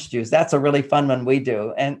some orange juice? That's a really fun one we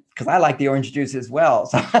do. And because I like the orange juice as well.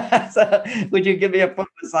 So would you give me a foot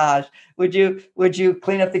massage? Would you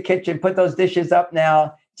clean up the kitchen, put those dishes up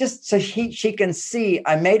now? Just so she can see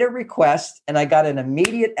I made a request and I got an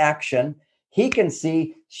immediate action. He can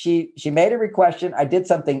see she made a request. I did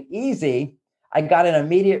something easy. I got an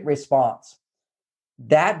immediate response.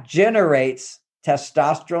 That generates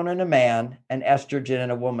testosterone in a man and estrogen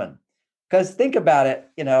in a woman. Because think about it,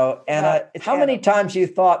 Anna, how many times you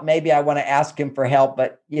thought maybe I want to ask him for help,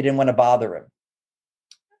 but you didn't want to bother him?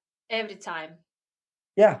 Every time.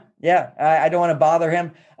 Yeah. I don't want to bother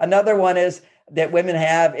him. Another one is that women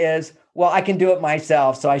have is, well, I can do it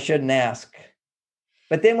myself, so I shouldn't ask.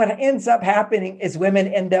 But then what ends up happening is women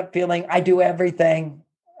end up feeling, I do everything.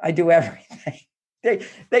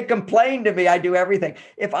 They complain to me, I do everything.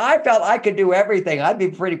 If I felt I could do everything, I'd be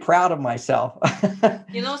pretty proud of myself.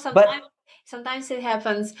 Sometimes it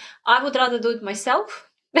happens. I would rather do it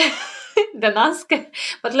myself than ask.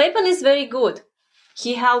 But Laban is very good.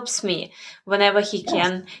 He helps me whenever he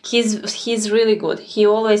can. He's really good. He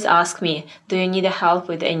always asks me, do you need help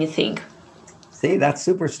with anything? See, that's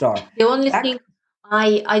superstar. The only thing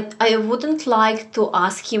I wouldn't like to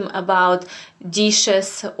ask him about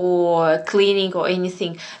dishes or cleaning or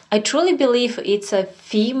anything. I truly believe it's a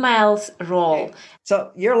female's role.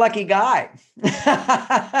 So you're a lucky guy.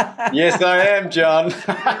 Yes, I am, John.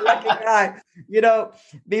 Lucky guy.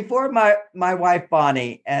 Before my wife,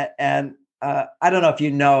 Bonnie, and I don't know if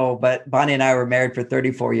you know, but Bonnie and I were married for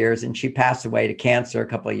 34 years, and she passed away to cancer a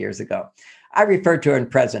couple of years ago. I refer to her in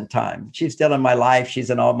present time. She's still in my life. She's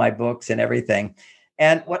in all my books and everything.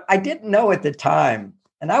 And what I didn't know at the time,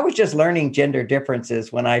 and I was just learning gender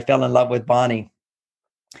differences when I fell in love with Bonnie.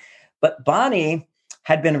 But Bonnie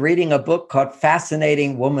had been reading a book called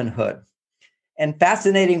Fascinating Womanhood. And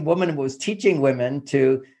Fascinating Woman was teaching women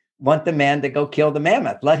to want the man to go kill the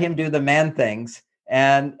mammoth, let him do the man things.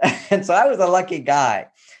 And so I was a lucky guy.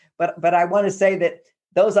 But I want to say that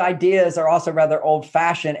those ideas are also rather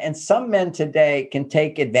old-fashioned, and some men today can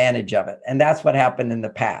take advantage of it. And that's what happened in the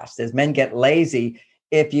past, is men get lazy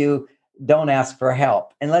if you don't ask for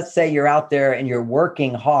help. And let's say you're out there and you're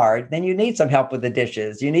working hard, then you need some help with the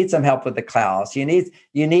dishes. You need some help with the clothes. You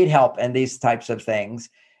need help in these types of things.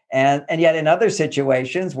 And yet in other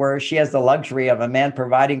situations where she has the luxury of a man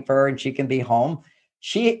providing for her and she can be home,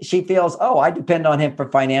 she feels, oh, I depend on him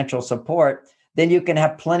for financial support. Then you can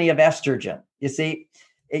have plenty of estrogen. You see,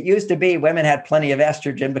 it used to be women had plenty of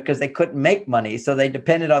estrogen because they couldn't make money, so they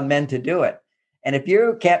depended on men to do it. And if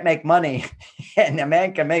you can't make money and a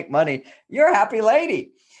man can make money, you're a happy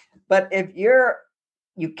lady. But if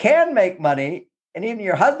you can make money, and even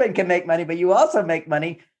your husband can make money, but you also make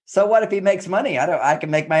money, so what if he makes money? I can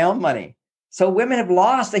make my own money. So women have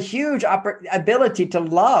lost a huge ability to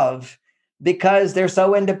love because they're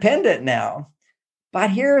so independent now. But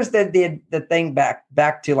here's the thing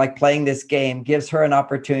back to like playing this game gives her an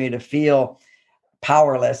opportunity to feel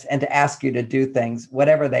powerless and to ask you to do things,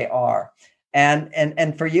 whatever they are.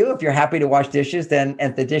 And for you, if you're happy to wash dishes, then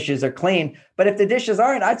and the dishes are clean. But if the dishes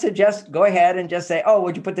aren't, I'd suggest go ahead and just say, oh,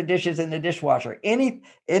 would you put the dishes in the dishwasher?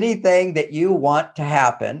 Anything that you want to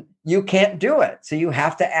happen, you can't do it. So you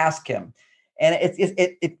have to ask him. And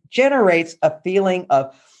it generates a feeling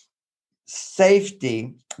of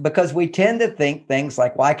safety because we tend to think things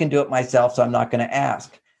like, well, I can do it myself, so I'm not going to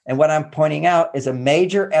ask. And what I'm pointing out is a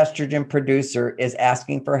major estrogen producer is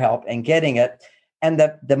asking for help and getting it. And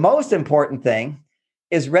the most important thing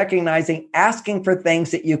is recognizing asking for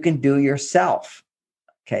things that you can do yourself.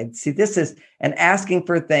 Okay. See, this is and asking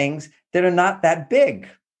for things that are not that big.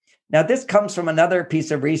 Now, this comes from another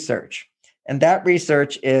piece of research. And that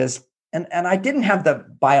research is, and I didn't have the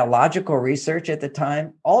biological research at the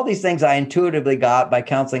time. All these things I intuitively got by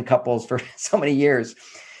counseling couples for so many years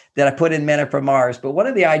that I put in Men Are From Mars. But one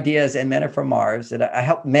of the ideas in Men Are From Mars that I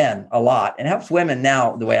help men a lot, and helps women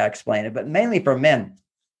now the way I explain it, but mainly for men,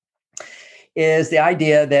 is the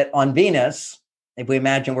idea that on Venus, if we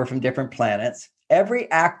imagine we're from different planets,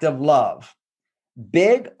 every act of love,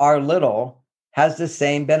 big or little, has the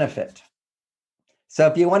same benefit. So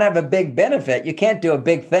if you want to have a big benefit, you can't do a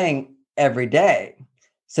big thing every day.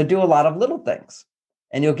 So do a lot of little things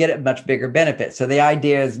and you'll get a much bigger benefit. So the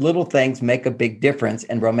idea is little things make a big difference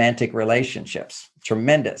in romantic relationships.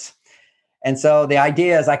 Tremendous. And so the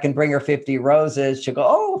idea is I can bring her 50 roses. She'll go,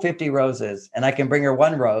 oh, 50 roses. And I can bring her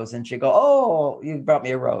 1 rose and she'll go, oh, you brought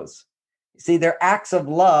me a rose. See, they're acts of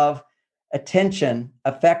love, attention,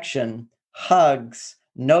 affection, hugs,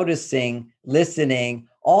 noticing, listening.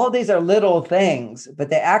 All these are little things, but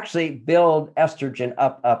they actually build estrogen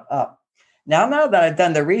up. Now that I've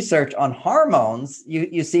done the research on hormones,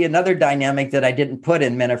 you see another dynamic that I didn't put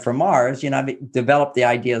in Men Are From Mars, I've developed the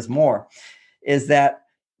ideas more, is that,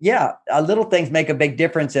 little things make a big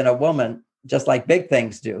difference in a woman, just like big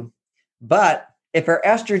things do. But If her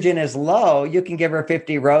estrogen is low, you can give her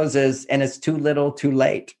 50 roses and it's too little, too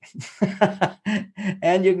late.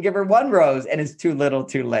 And you can give her 1 rose and it's too little,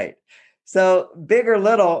 too late. So big or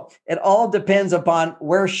little, it all depends upon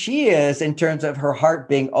where she is in terms of her heart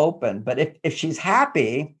being open. But if she's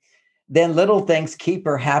happy, then little things keep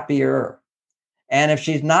her happier. And if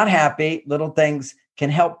she's not happy, little things can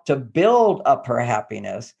help to build up her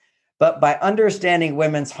happiness. But by understanding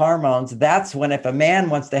women's hormones, that's when, if a man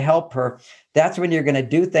wants to help her, that's when you're going to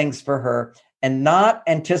do things for her and not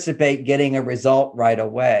anticipate getting a result right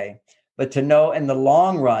away, but to know in the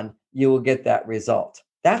long run, you will get that result.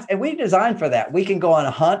 And we designed for that. We can go on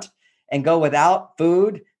a hunt and go without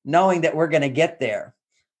food, knowing that we're going to get there.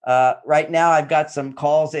 Right now, I've got some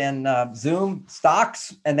calls in Zoom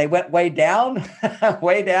stocks, and they went way down,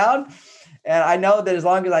 way down. And I know that as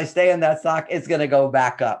long as I stay in that stock, it's going to go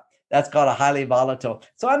back up. That's called a highly volatile.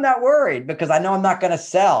 So I'm not worried because I know I'm not going to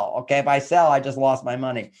sell. Okay. If I sell, I just lost my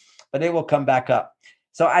money, but it will come back up.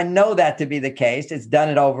 So I know that to be the case. It's done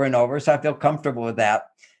it over and over. So I feel comfortable with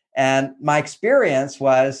that. And my experience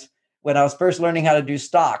was when I was first learning how to do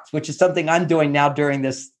stocks, which is something I'm doing now during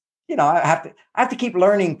this, I have to keep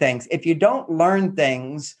learning things. If you don't learn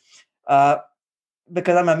things,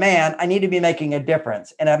 because I'm a man, I need to be making a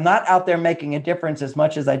difference. And I'm not out there making a difference as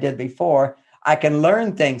much as I did before. I can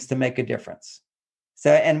learn things to make a difference.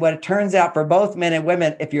 So, and what it turns out for both men and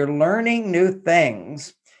women, if you're learning new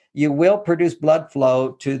things, you will produce blood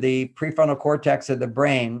flow to the prefrontal cortex of the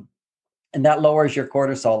brain, and that lowers your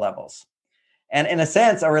cortisol levels. And in a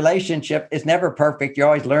sense, a relationship is never perfect. You're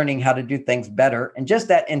always learning how to do things better. And just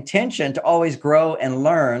that intention to always grow and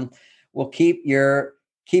learn will keep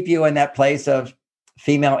you in that place of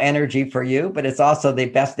female energy for you, but it's also the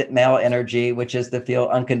best at male energy, which is to feel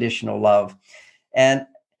unconditional love.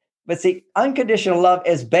 But see, unconditional love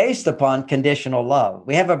is based upon conditional love.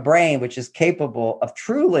 We have a brain which is capable of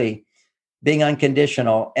truly being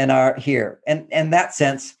unconditional and are here. And in that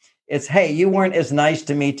sense, it's, hey, you weren't as nice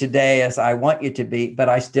to me today as I want you to be, but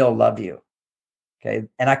I still love you. Okay.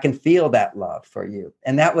 And I can feel that love for you.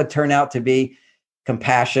 And that would turn out to be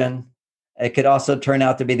compassion. It could also turn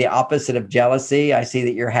out to be the opposite of jealousy. I see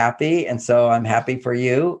that you're happy, and so I'm happy for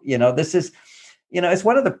you. This is, it's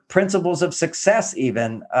one of the principles of success,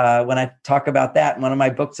 even when I talk about that. One of my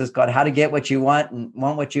books is called How to Get What You Want and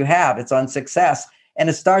Want What You Have. It's on success. And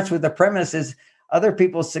it starts with the premise is other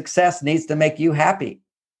people's success needs to make you happy.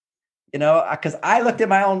 Because I looked at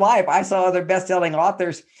my own life. I saw other best-selling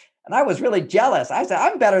authors, and I was really jealous. I said,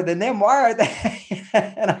 I'm better than them. Why are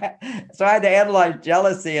they? So I had to analyze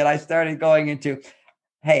jealousy, and I started going into,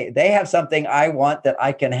 hey, they have something I want that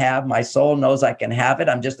I can have. My soul knows I can have it.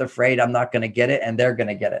 I'm just afraid I'm not going to get it, and they're going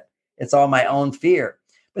to get it. It's all my own fear.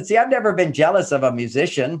 But see, I've never been jealous of a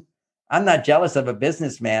musician. I'm not jealous of a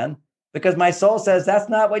businessman because my soul says that's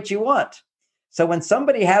not what you want. So when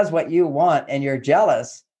somebody has what you want and you're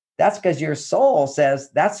jealous, that's because your soul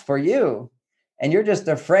says that's for you. And you're just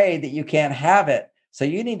afraid that you can't have it. So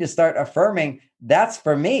you need to start affirming that's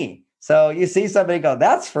for me. So you see somebody go,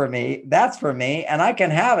 that's for me, and I can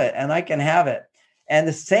have it, and I can have it. And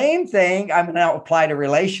the same thing I'm going to apply to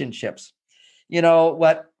relationships.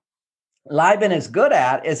 What Lieben is good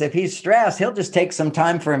at is if he's stressed, he'll just take some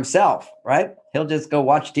time for himself, right? He'll just go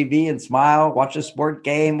watch TV and smile, watch a sport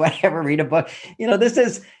game, whatever, read a book.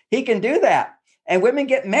 He can do that. And women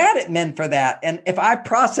get mad at men for that. And if I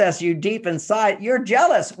process you deep inside, you're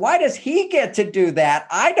jealous. Why does he get to do that?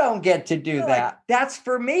 I don't get to do that. That's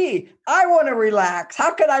for me. I want to relax.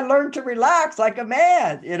 How can I learn to relax like a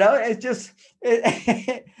man? It's just,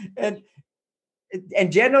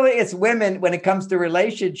 and generally it's women when it comes to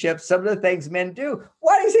relationships, some of the things men do.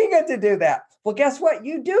 Why does he get to do that? Well, guess what?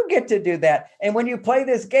 You do get to do that. And when you play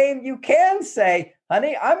this game, you can say,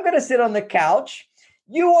 honey, I'm going to sit on the couch.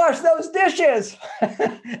 You wash those dishes.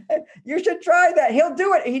 You should try that. He'll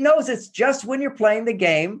do it. He knows it's just when you're playing the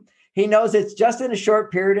game. He knows it's just in a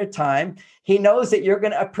short period of time. He knows that you're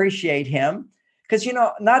going to appreciate him because,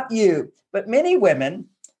 not you, but many women,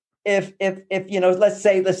 if let's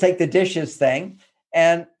take the dishes thing.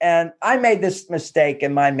 And I made this mistake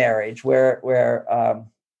in my marriage where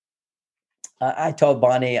I told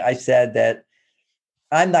Bonnie, I said that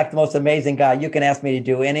I'm not the most amazing guy. You can ask me to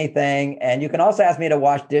do anything. And you can also ask me to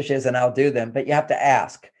wash dishes and I'll do them. But you have to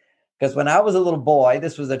ask. Because when I was a little boy,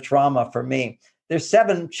 this was a trauma for me. There's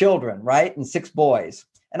 7 children, right? And 6 boys.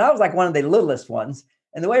 And I was like one of the littlest ones.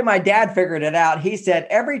 And the way my dad figured it out, he said,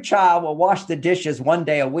 every child will wash the dishes 1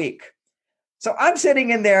 day a week. So I'm sitting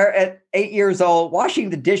in there at 8 years old, washing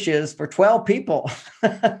the dishes for 12 people.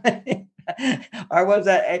 Or was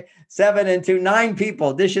that 7 and 2, 9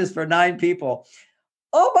 people, dishes for 9 people.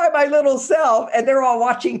 all by my little self. And they're all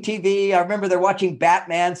watching TV. I remember they're watching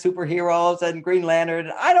Batman, superheroes, and Green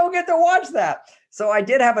Lantern. I don't get to watch that. So I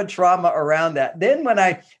did have a trauma around that. Then when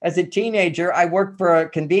as a teenager, I worked for a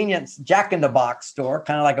convenience Jack in the Box store,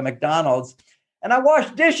 kind of like a McDonald's, and I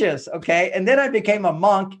washed dishes. Okay. And then I became a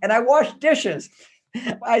monk and I washed dishes.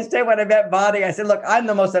 I said, when I met Bonnie, I said, look, I'm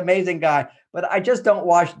the most amazing guy, but I just don't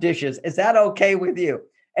wash dishes. Is that okay with you?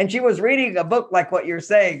 And she was reading a book like what you're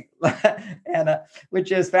saying, Anna,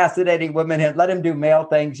 which is Fascinating Womanhood. Let him do male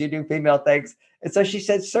things, you do female things. And so she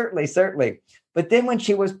said, certainly, certainly. But then when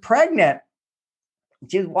she was pregnant,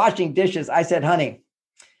 she was washing dishes. I said, honey,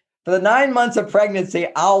 for the 9 months of pregnancy,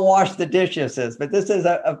 I'll wash the dishes. But this is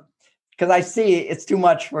because I see it's too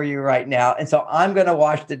much for you right now. And so I'm going to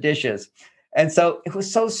wash the dishes. And so it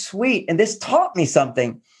was so sweet. And this taught me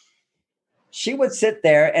something. She would sit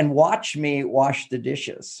there and watch me wash the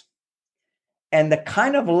dishes. And the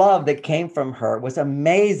kind of love that came from her was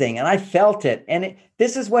amazing. And I felt it. And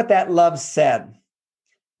this is what that love said.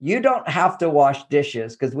 You don't have to wash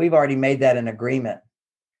dishes because we've already made that an agreement.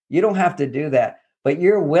 You don't have to do that, but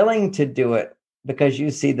you're willing to do it because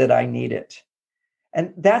you see that I need it.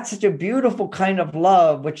 And that's such a beautiful kind of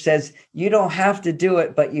love, which says you don't have to do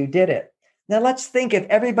it, but you did it. Now, let's think if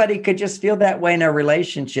everybody could just feel that way in our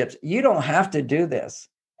relationships. You don't have to do this,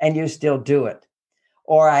 and you still do it.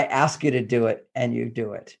 Or I ask you to do it, and you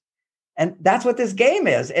do it. And that's what this game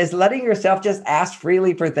is letting yourself just ask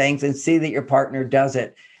freely for things and see that your partner does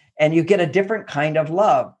it. And you get a different kind of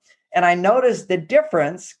love. And I noticed the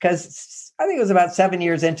difference because I think it was about 7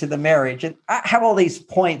 years into the marriage. And I have all these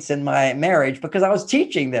points in my marriage because I was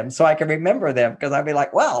teaching them so I can remember them because I'd be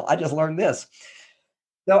like, well, I just learned this.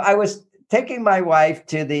 So I was taking my wife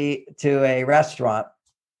to a restaurant,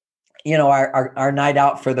 our night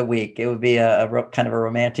out for the week. It would be a kind of a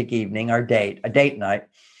romantic evening, a date night.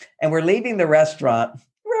 And we're leaving the restaurant.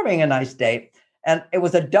 We're having a nice date. And it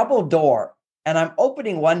was a double door. And I'm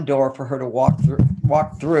opening one door for her to walk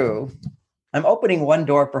through. I'm opening one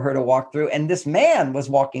door for her to walk through. And this man was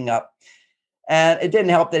walking up. And it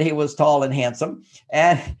didn't help that he was tall and handsome.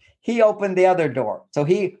 And he opened the other door. So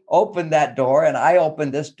he opened that door and I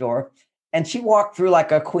opened this door. And she walked through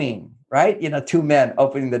like a queen, right? Two men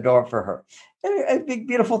opening the door for her. A big,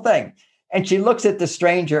 beautiful thing. And she looks at the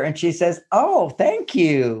stranger and she says, oh, thank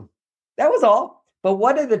you. That was all. But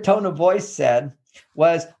what the tone of voice said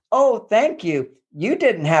was, oh, thank you. You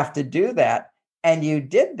didn't have to do that. And you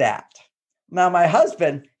did that. Now, my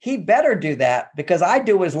husband, he better do that because I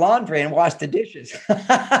do his laundry and wash the dishes.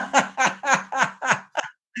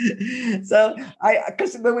 So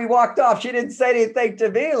because when we walked off, she didn't say anything to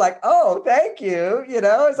me like, oh, thank you.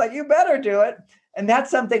 It's like, you better do it. And that's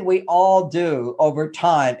something we all do over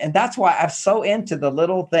time. And that's why I'm so into the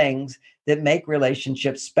little things that make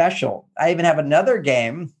relationships special. I even have another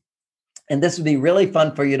game, and this would be really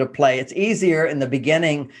fun for you to play. It's easier in the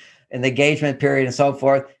beginning, in the engagement period and so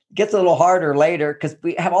forth. It gets a little harder later because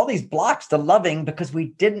we have all these blocks to loving because we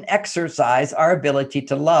didn't exercise our ability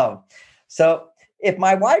to love. So if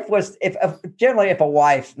my wife was, generally if a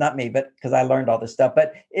wife, not me, but because I learned all this stuff,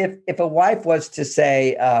 but if a wife was to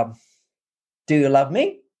say, do you love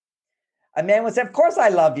me? A man would say, of course I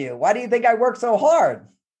love you. Why do you think I work so hard?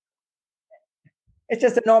 It's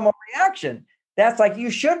just a normal reaction. That's like,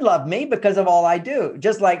 you should love me because of all I do.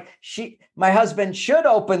 Just like my husband should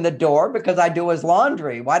open the door because I do his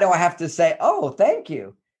laundry. Why do I have to say, oh, thank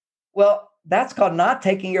you? Well, that's called not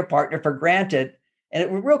taking your partner for granted. And it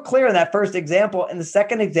was real clear in that first example. And the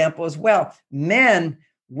second example as well, men,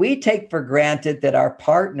 we take for granted that our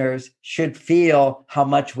partners should feel how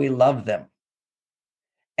much we love them.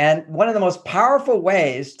 And one of the most powerful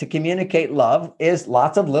ways to communicate love is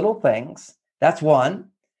lots of little things. That's one.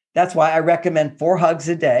 That's why I recommend 4 hugs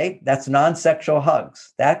a day. That's non-sexual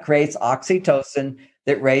hugs. That creates oxytocin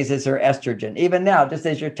that raises her estrogen. Even now, just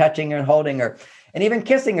as you're touching her and holding her and even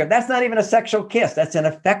kissing her, that's not even a sexual kiss. That's an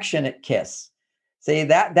affectionate kiss. See,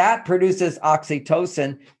 that produces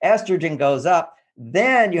oxytocin, estrogen goes up,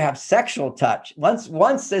 then you have sexual touch.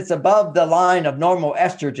 Once it's above the line of normal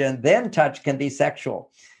estrogen, then touch can be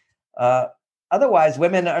sexual. Otherwise,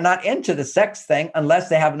 women are not into the sex thing unless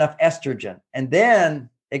they have enough estrogen. And then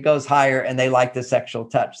it goes higher and they like the sexual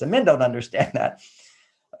touch. The men don't understand that.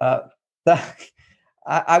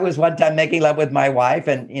 I was one time making love with my wife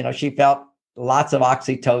and, she felt lots of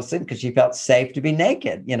oxytocin because she felt safe to be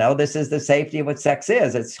naked. This is the safety of what sex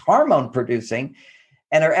is. It's hormone producing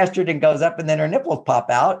and her estrogen goes up and then her nipples pop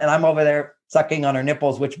out. And I'm over there sucking on her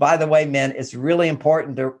nipples, which by the way, men, it's really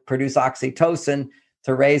important to produce oxytocin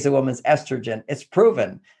to raise a woman's estrogen. It's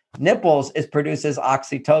proven. Nipples produces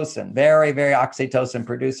oxytocin, very, very oxytocin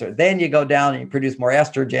producer. Then you go down and you produce more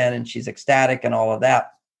estrogen, and she's ecstatic and all of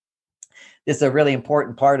that. This is a really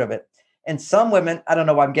important part of it. And some women, I don't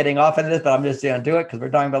know why I'm getting off into this, but I'm just going to do it because we're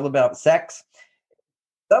talking about a little bit about sex.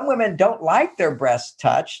 Some women don't like their breasts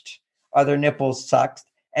touched or their nipples sucked.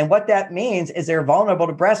 And what that means is they're vulnerable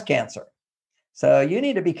to breast cancer. So you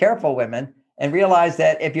need to be careful, women, and realize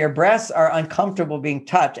that if your breasts are uncomfortable being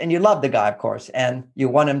touched, and you love the guy, of course, and you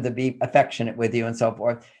want him to be affectionate with you and so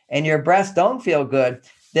forth, and your breasts don't feel good,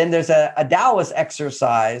 then there's a Taoist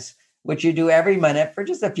exercise, which you do every minute for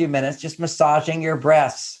just a few minutes, just massaging your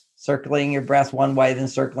breasts, circling your breasts one way, then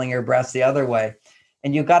circling your breasts the other way.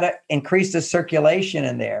 And you've got to increase the circulation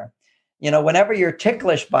in there. Whenever you're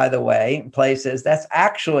ticklish, by the way, in places, that's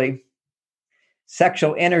actually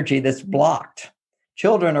sexual energy that's blocked.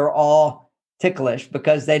 Children are all ticklish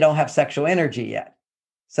because they don't have sexual energy yet.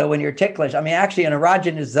 So when you're ticklish, actually an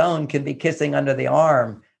erogenous zone can be kissing under the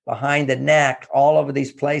arm, behind the neck, all over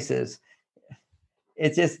these places.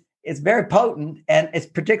 It's very potent, and it's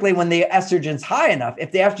particularly when the estrogen's high enough.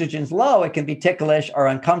 If the estrogen's low, it can be ticklish or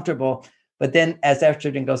uncomfortable. But then as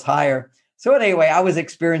estrogen goes higher. So anyway, I was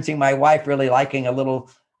experiencing my wife really liking a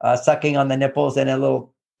little sucking on the nipples and a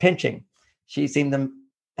little pinching. She seemed to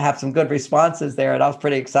have some good responses there, and I was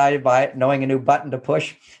pretty excited by it, knowing a new button to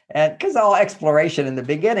push. And because all exploration in the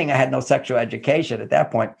beginning, I had no sexual education at that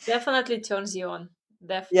point. Definitely turns you on.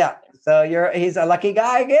 Definitely. Yeah. So he's a lucky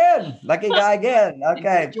guy again. Lucky guy again.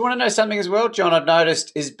 Okay. Do you want to know something as well, John? I've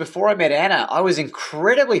noticed is before I met Anna, I was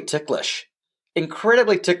incredibly ticklish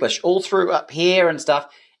all through up here and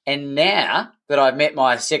stuff. And now that I've met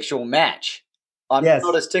my sexual match, I'm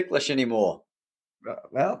not as ticklish anymore.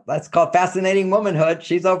 Well, that's called fascinating womanhood.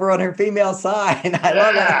 She's over on her female side. I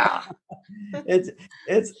love it.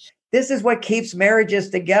 This is what keeps marriages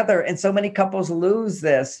together. And so many couples lose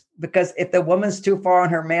this because if the woman's too far on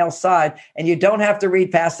her male side, and you don't have to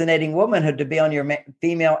read Fascinating Womanhood to be on your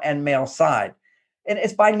female and male side. And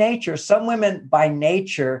it's by nature. Some women by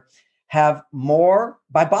nature have more,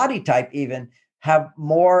 by body type even, have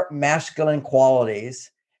more masculine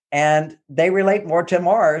qualities. And they relate more to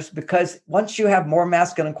Mars because once you have more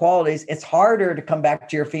masculine qualities, it's harder to come back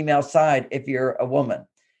to your female side if you're a woman.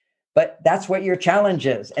 But that's what your challenge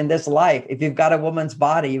is in this life. If you've got a woman's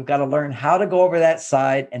body, you've got to learn how to go over that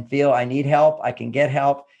side and feel, I need help, I can get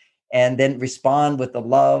help, and then respond with the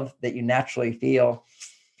love that you naturally feel.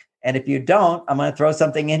 And if you don't, I'm going to throw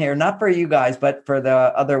something in here, not for you guys, but for the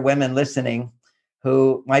other women listening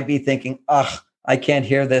who might be thinking, I can't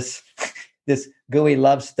hear this gooey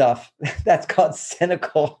love stuff. That's called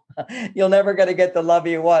cynical. You're never going to get the love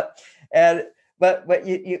you want. But what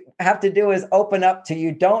you have to do is open up to,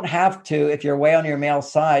 you don't have to, if you're way on your male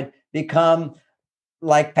side, become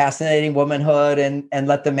like Fascinating Womanhood and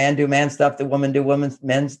let the man do man stuff, the women do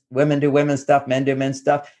women do women's stuff, men do men's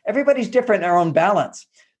stuff. Everybody's different in their own balance.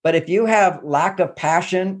 But if you have lack of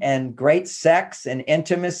passion and great sex and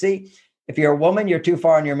intimacy, if you're a woman, you're too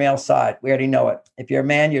far on your male side. We already know it. If you're a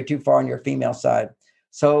man, you're too far on your female side.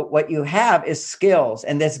 So what you have is skills.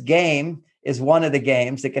 And this game is one of the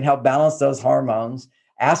games that can help balance those hormones.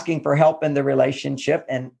 Asking for help in the relationship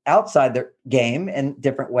and outside the game in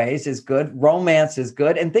different ways is good. Romance is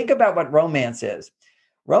good. And think about what romance is.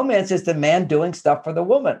 Romance is the man doing stuff for the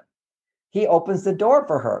woman. He opens the door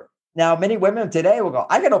for her. Now, many women today will go,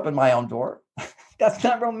 I can open my own door. That's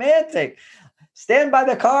not romantic. Stand by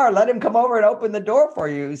the car, let him come over and open the door for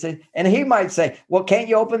you. And he might say, well, can't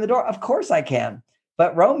you open the door? Of course I can.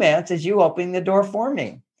 But romance is you opening the door for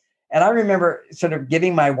me. And I remember sort of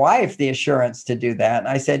giving my wife the assurance to do that. And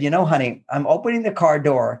I said, honey, I'm opening the car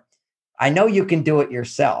door. I know you can do it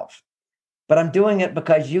yourself, but I'm doing it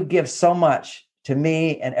because you give so much to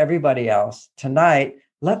me and everybody else. Tonight,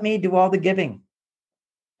 let me do all the giving.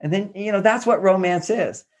 And then, that's what romance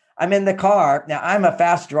is. I'm in the car. Now, I'm a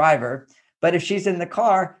fast driver, but if she's in the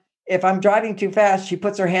car, if I'm driving too fast, she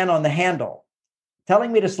puts her hand on the handle.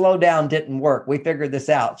 Telling me to slow down didn't work. We figured this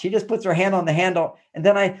out. She just puts her hand on the handle. And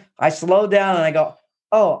then I slow down and I go,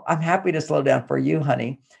 oh, I'm happy to slow down for you,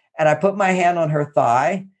 honey. And I put my hand on her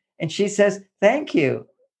thigh and she says, thank you.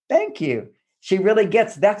 Thank you. She really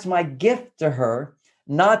gets, that's my gift to her.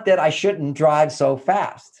 Not that I shouldn't drive so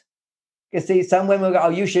fast. You see, some women will go, oh,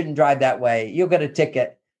 you shouldn't drive that way. You'll get a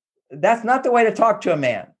ticket. That's not the way to talk to a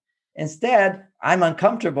man. Instead, I'm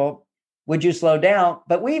uncomfortable. Would you slow down?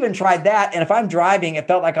 But we even tried that. And if I'm driving, it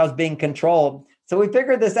felt like I was being controlled. So we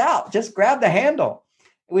figured this out. Just grab the handle.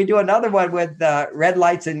 We do another one with red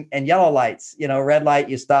lights and yellow lights. Red light,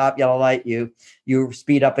 you stop. Yellow light, you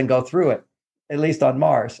speed up and go through it. at least on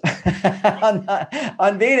Mars.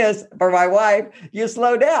 on Venus, for my wife, you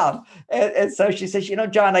slow down. And so she says,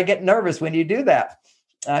 John, I get nervous when you do that.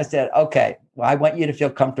 And I said, okay, well, I want you to feel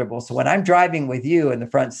comfortable. So when I'm driving with you in the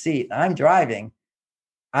front seat, I'm driving,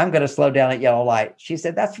 I'm going to slow down at yellow light. She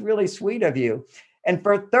said, that's really sweet of you. And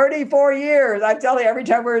for 34 years, I tell you, every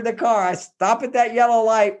time we're in the car, I stop at that yellow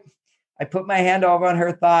light. I put my hand over on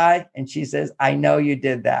her thigh and she says, I know you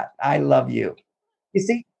did that. I love you. You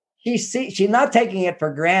see, she's not taking it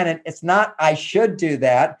for granted. It's not, I should do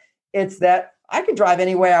that. It's that I can drive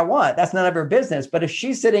any way I want. That's none of her business. But if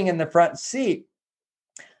she's sitting in the front seat,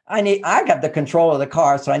 I got the control of the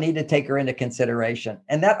car. So I need to take her into consideration.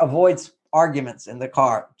 And that avoids arguments in the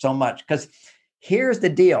car so much. Because here's the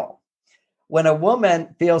deal. When a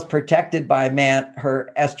woman feels protected by a man,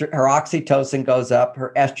 her oxytocin goes up,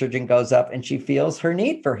 her estrogen goes up, and she feels her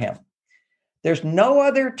need for him. There's no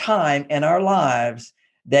other time in our lives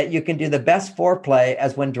that you can do the best foreplay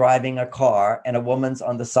as when driving a car and a woman's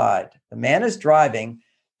on the side. The man is driving.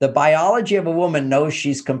 The biology of a woman knows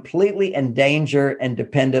she's completely in danger and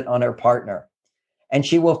dependent on her partner. And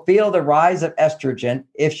she will feel the rise of estrogen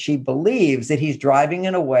if she believes that he's driving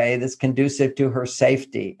in a way that's conducive to her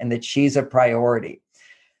safety and that she's a priority.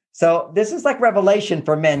 So this is like revelation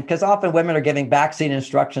for men, because often women are giving backseat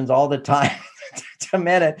instructions all the time to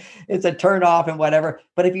men. It's a turn off and whatever.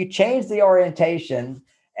 But if you change the orientation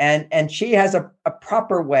and she has a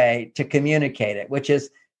proper way to communicate it, which is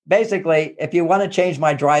basically, if you want to change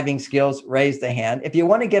my driving skills, raise the hand. If you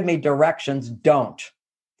want to give me directions, don't.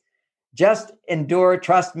 Just endure,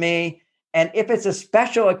 trust me. And if it's a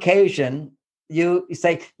special occasion, you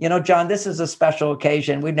say, John, this is a special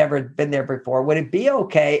occasion. We've never been there before. Would it be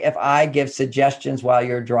okay if I give suggestions while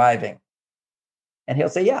you're driving? And he'll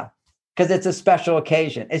say, yeah, because it's a special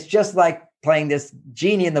occasion. It's just like playing this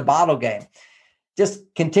genie in the bottle game.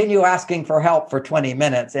 Just continue asking for help for 20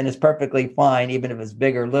 minutes and it's perfectly fine, even if it's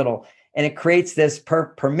big or little. And it creates this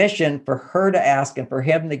permission for her to ask and for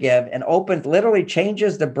him to give, and literally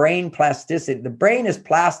changes the brain plasticity. The brain is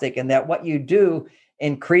plastic in that what you do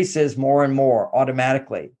increases more and more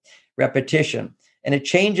automatically. Repetition. And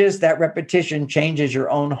that repetition changes your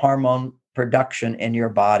own hormone production in your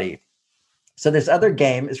body. So this other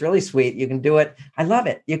game is really sweet. You can do it. I love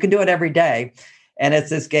it. You can do it every day. And it's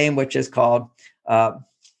this game which is called,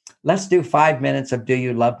 let's do 5 minutes of Do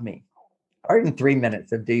You Love Me? Or even 3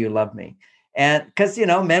 minutes of Do You Love Me? And because,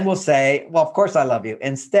 men will say, well, of course I love you.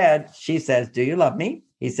 Instead, she says, do you love me?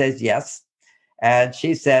 He says, yes. And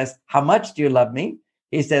she says, how much do you love me?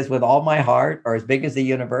 He says, with all my heart, or as big as the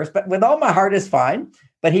universe. But with all my heart is fine.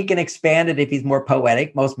 But he can expand it if he's more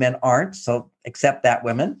poetic. Most men aren't. So accept that,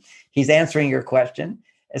 women. He's answering your question.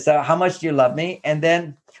 And so how much do you love me? And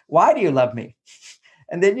then why do you love me?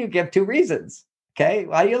 And then you give 2 reasons. Okay,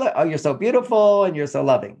 why do you love? Oh, you're so beautiful and you're so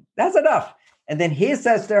loving. That's enough. And then he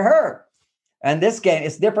says to her, and this game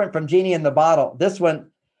is different from Genie in the Bottle. This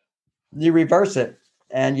one, you reverse it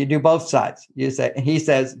and you do both sides. He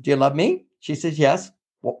says, do you love me? She says, yes.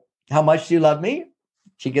 Well, how much do you love me?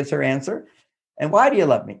 She gives her answer. And why do you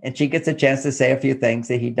love me? And she gets a chance to say a few things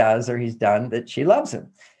that he does or he's done that she loves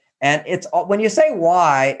him. And it's when you say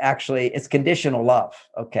why, actually, it's conditional love.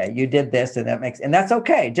 Okay, you did this and that's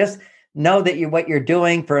okay. Just know that what you're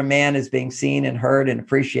doing for a man is being seen and heard and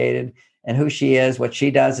appreciated, and who she is, what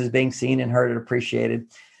she does is being seen and heard and appreciated.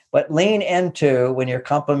 But lean into when you're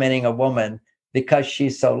complimenting a woman, because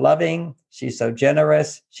she's so loving, she's so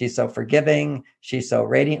generous, she's so forgiving, she's so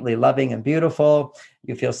radiantly loving and beautiful.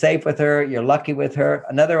 You feel safe with her, you're lucky with her.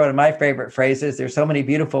 Another one of my favorite phrases, there's so many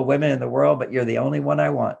beautiful women in the world, but you're the only one I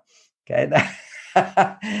want. Okay.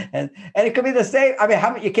 and it could be the same. I mean,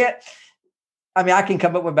 I can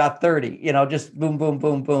come up with about 30, just boom, boom,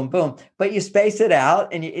 boom, boom, boom. But you space it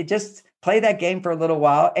out and you just play that game for a little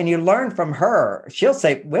while and you learn from her. She'll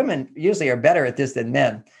say women usually are better at this than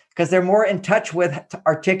men because they're more in touch with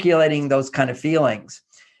articulating those kind of feelings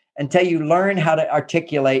until you learn how to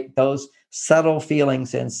articulate those subtle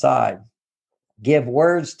feelings inside. Give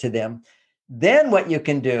words to them. Then what you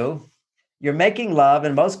can do, you're making love.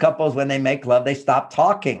 And most couples, when they make love, they stop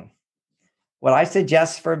talking. What I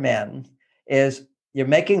suggest for men is you're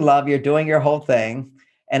making love, you're doing your whole thing.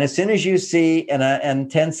 And as soon as you see in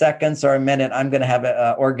 10 seconds or a minute, I'm going to have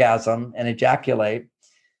an orgasm and ejaculate,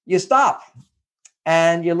 you stop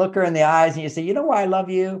and you look her in the eyes and you say, you know why I love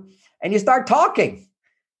you? And you start talking.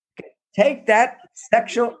 Take that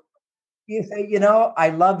sexual, you say, I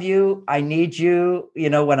love you. I need you.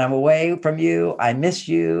 When I'm away from you, I miss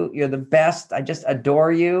you. You're the best. I just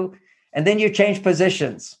adore you. And then you change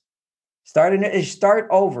positions. Start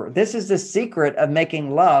over. This is the secret of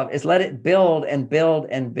making love, is let it build and build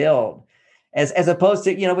and build. as opposed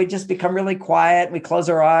to, we just become really quiet. We close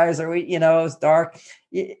our eyes, or it's dark.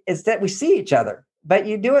 It's that we see each other, but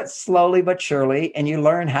you do it slowly but surely, and you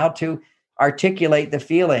learn how to articulate the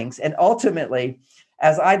feelings. And ultimately,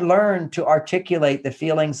 as I learned to articulate the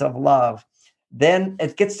feelings of love, then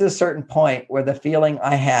it gets to a certain point where the feeling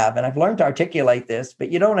I have, and I've learned to articulate this,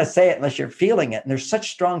 but you don't want to say it unless you're feeling it. And there's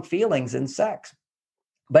such strong feelings in sex,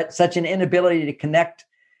 but such an inability to connect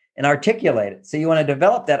and articulate it. So you want to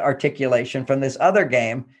develop that articulation from this other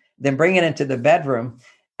game, then bring it into the bedroom.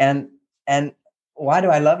 And why do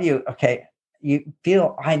I love you? Okay, you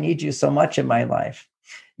feel I need you so much in my life.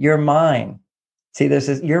 You're mine. See,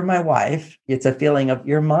 you're my wife. It's a feeling of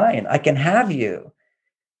you're mine. I can have you,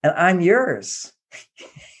 and I'm yours.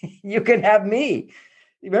 You can have me.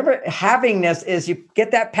 Remember, havingness is you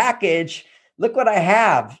get that package. Look what I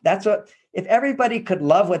have. If everybody could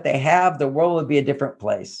love what they have, the world would be a different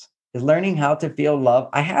place. Is learning how to feel love.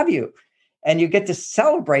 I have you. And you get to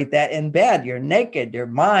celebrate that in bed. You're naked, your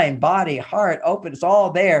mind, body, heart, open. It's all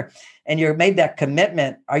there. And you're made that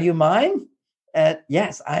commitment. Are you mine?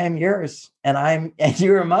 Yes, I am yours. And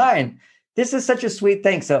you're mine. This is such a sweet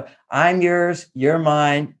thing. So I'm yours, you're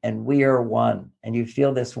mine, and we are one. And you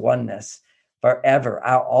feel this oneness forever.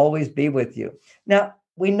 I'll always be with you. Now,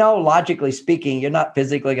 we know, logically speaking, you're not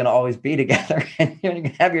physically going to always be together, and you're going to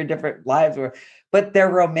have your different lives, but they're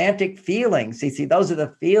romantic feelings. You see, those are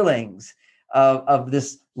the feelings of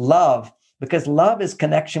this love, because love is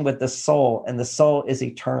connection with the soul, and the soul is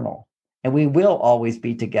eternal. And we will always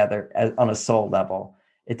be together on a soul level.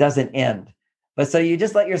 It doesn't end. But so you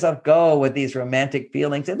just let yourself go with these romantic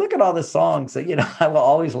feelings, and look at all the songs. So, I will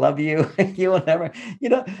always love you. You will never,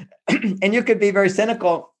 and you could be very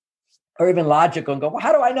cynical or even logical and go, well,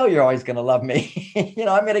 how do I know you're always going to love me? I'm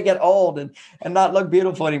going to get old and not look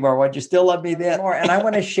beautiful anymore. Would you still love me then? And I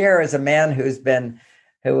want to share, as a man who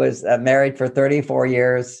was married for 34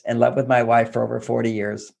 years, in love with my wife for over 40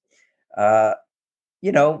 years.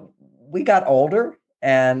 We got older,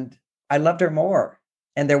 and I loved her more.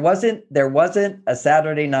 And there wasn't a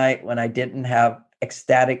Saturday night when I didn't have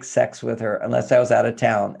ecstatic sex with her, unless I was out of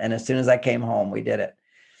town. And as soon as I came home, we did it.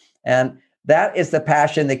 And that is the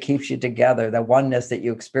passion that keeps you together, the oneness that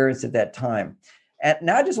you experienced at that time. And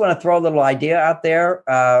now I just want to throw a little idea out there,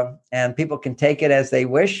 and people can take it as they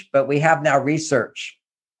wish, but we have now research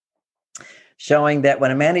showing that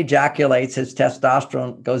when a man ejaculates, his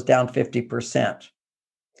testosterone goes down 50%.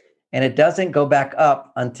 And it doesn't go back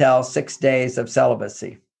up until 6 days of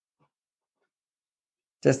celibacy.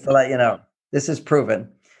 Just to let you know, this is proven.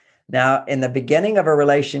 Now, in the beginning of a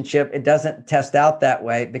relationship, it doesn't test out that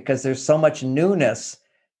way because there's so much newness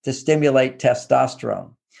to stimulate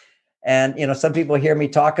testosterone. And, some people hear me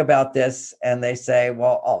talk about this and they say,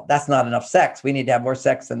 well, that's not enough sex. We need to have more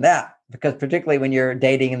sex than that. Because particularly when you're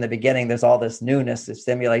dating in the beginning, there's all this newness that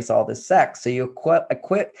stimulates all this sex. So you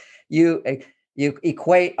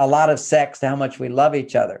equate a lot of sex to how much we love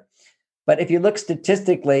each other. But if you look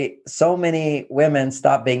statistically, so many women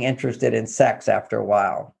stop being interested in sex after a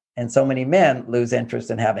while. And so many men lose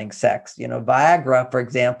interest in having sex. Viagra, for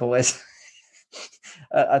example, is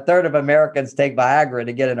a third of Americans take Viagra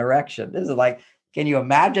to get an erection. This is like, can you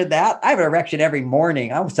imagine that? I have an erection every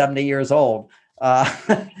morning. I'm 70 years old. I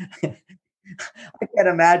can't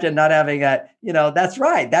imagine not having that's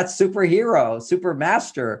right. That's superhero, super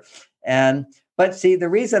master. But see, the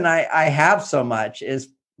reason I have so much is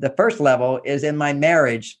the first level is in my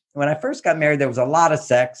marriage. When I first got married, there was a lot of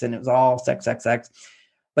sex, and it was all sex.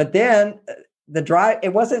 But then the drive,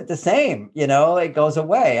 it wasn't the same, it goes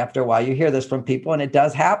away after a while. You hear this from people, and it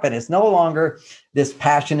does happen. It's no longer this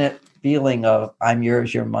passionate feeling of I'm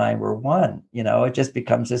yours, you're mine, we're one. It just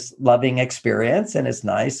becomes this loving experience, and it's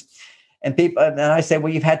nice. And I say,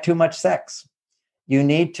 well, you've had too much sex. You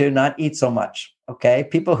need to not eat so much. Okay.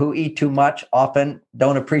 People who eat too much often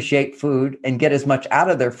don't appreciate food and get as much out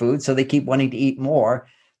of their food, so they keep wanting to eat more.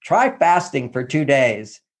 Try fasting for 2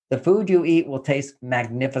 days. The food you eat will taste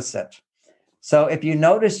magnificent. So if you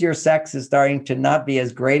notice your sex is starting to not be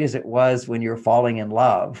as great as it was when you're falling in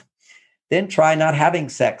love, then try not having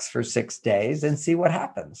sex for 6 days and see what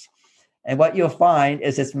happens. And what you'll find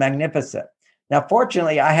is it's magnificent. Now,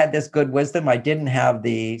 fortunately, I had this good wisdom. I didn't have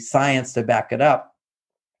the science to back it up.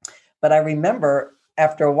 But I remember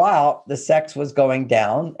after a while, the sex was going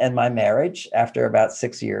down in my marriage after about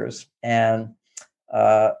 6 years. And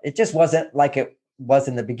it just wasn't like it was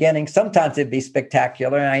in the beginning. Sometimes it'd be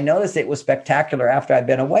spectacular. And I noticed it was spectacular after I'd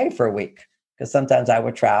been away for a week, because sometimes I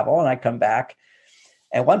would travel and I'd come back.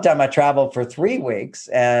 And one time I traveled for 3 weeks,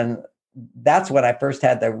 and that's when I first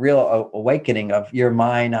had the real awakening of you're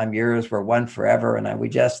mine, I'm yours, we're one forever. And we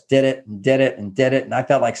just did it and did it and did it. And I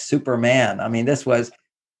felt like Superman. I mean, this was,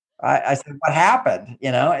 I said, what happened?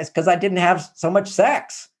 It's because I didn't have so much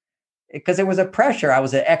sex, because there was a pressure. I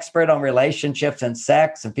was an expert on relationships and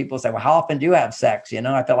sex. And people say, well, how often do you have sex?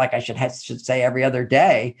 I felt like I should say every other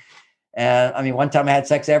day. And I mean, one time I had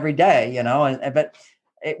sex every day, but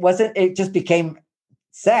it just became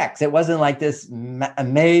sex. It wasn't like this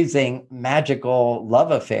amazing, magical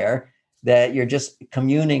love affair that you're just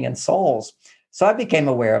communing in souls. So I became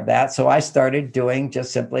aware of that. So I started doing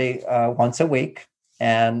just simply once a week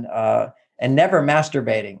and never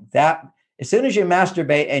masturbating. That as soon as you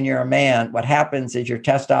masturbate and you're a man, what happens is your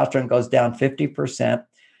testosterone goes down 50%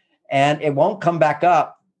 and it won't come back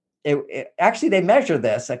up. Actually, they measure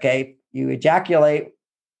this. Okay. You ejaculate,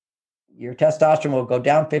 your testosterone will go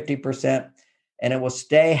down 50%. And it will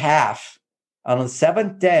stay half. On the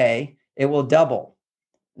 7th day, it will double.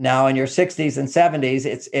 Now, in your 60s and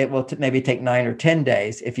 70s, it will maybe take 9 or 10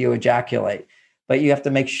 days if you ejaculate. But you have to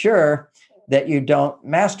make sure that you don't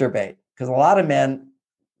masturbate, because a lot of men,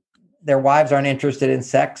 their wives aren't interested in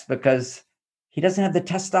sex because he doesn't have the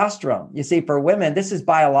testosterone. You see, for women, this is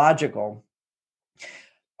biological.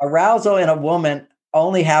 Arousal in a woman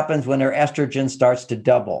only happens when her estrogen starts to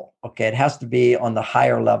double. Okay, it has to be on the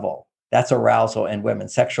higher level. That's arousal in women,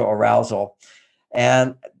 sexual arousal.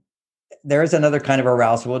 And there is another kind of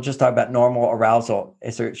arousal. We'll just talk about normal arousal.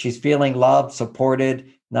 She's feeling loved,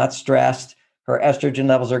 supported, not stressed. Her estrogen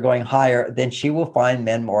levels are going higher. Then she will find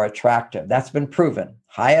men more attractive. That's been proven.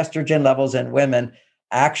 High estrogen levels in women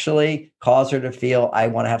actually cause her to feel, I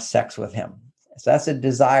want to have sex with him. So that's a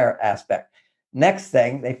desire aspect. Next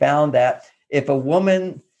thing, they found that if a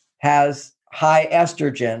woman has high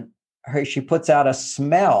estrogen, she puts out a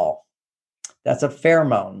smell. That's a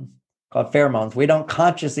pheromone called pheromones. We don't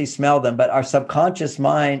consciously smell them, but our subconscious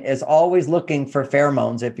mind is always looking for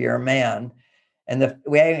pheromones if you're a man. And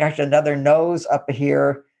we actually another nose up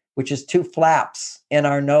here, which is 2 flaps in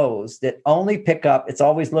our nose that only pick up, it's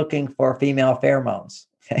always looking for female pheromones.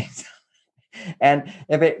 Okay. And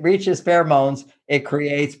if it reaches pheromones, it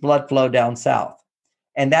creates blood flow down south.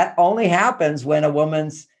 And that only happens when a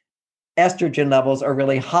woman's estrogen levels are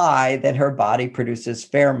really high, then her body produces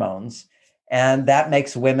pheromones. And that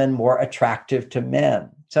makes women more attractive to men.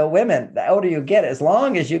 So women, the older you get, as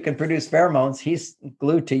long as you can produce pheromones, he's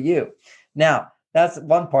glued to you. Now, that's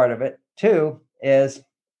one part of it. 2 is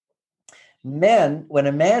men, when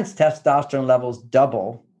a man's testosterone levels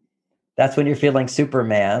double, that's when you're feeling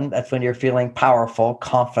Superman. That's when you're feeling powerful,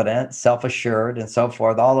 confident, self-assured, and so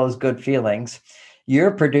forth, all those good feelings.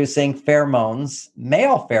 You're producing pheromones,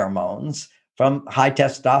 male pheromones from high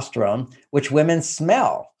testosterone, which women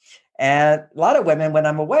smell. And a lot of women, when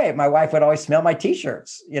I'm away, my wife would always smell my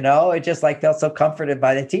t-shirts. It just felt so comforted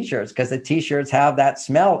by the t-shirts because the t-shirts have that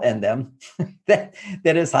smell in them that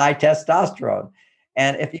is high testosterone.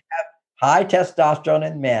 And if you have high testosterone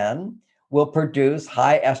in men, will produce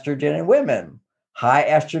high estrogen in women. High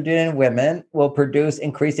estrogen in women will produce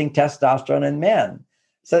increasing testosterone in men.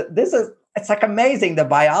 So it's like amazing. The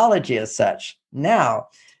biology is such. Now,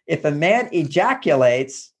 if a man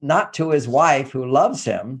ejaculates not to his wife who loves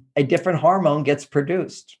him, a different hormone gets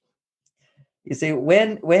produced. You see,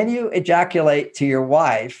 when you ejaculate to your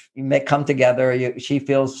wife, you may come together, she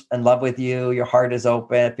feels in love with you, your heart is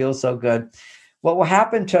open, it feels so good. What will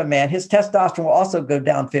happen to a man, his testosterone will also go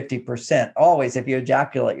down 50%. Always, if you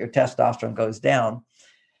ejaculate, your testosterone goes down.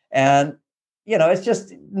 And it's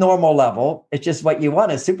just normal level. It's just what you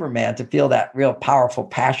want as Superman, to feel that real powerful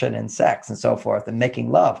passion in sex and so forth and making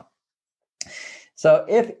love. So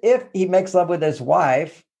if he makes love with his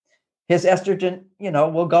wife, his estrogen,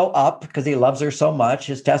 will go up because he loves her so much.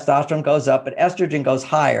 His testosterone goes up, but estrogen goes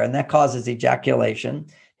higher, and that causes ejaculation.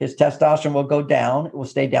 His testosterone will go down. It will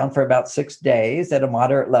stay down for about 6 days at a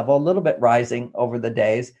moderate level, a little bit rising over the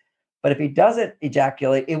days. But if he doesn't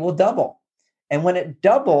ejaculate, it will double. And when it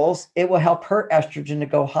doubles, it will help her estrogen to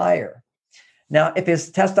go higher. Now, if his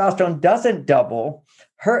testosterone doesn't double,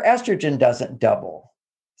 her estrogen doesn't double.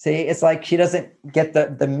 See, it's like she doesn't get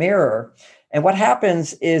the mirror. And what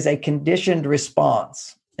happens is a conditioned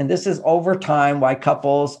response. And this is over time why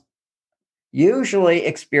couples usually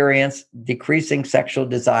experience decreasing sexual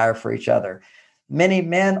desire for each other. Many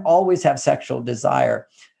men always have sexual desire,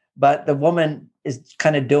 but the woman is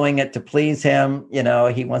kind of doing it to please him.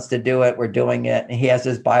 He wants to do it. We're doing it. And he has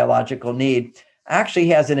this biological need. Actually, he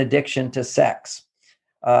has an addiction to sex.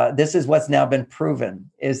 This is what's now been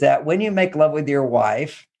proven, is that when you make love with your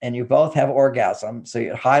wife and you both have orgasm, so you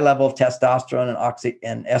have high level of testosterone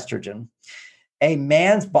and estrogen, a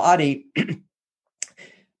man's body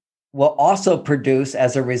will also produce,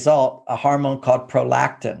 as a result, a hormone called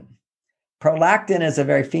prolactin. Prolactin is a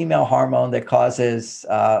very female hormone that causes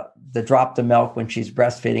the drop the milk when she's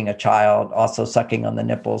breastfeeding a child, also sucking on the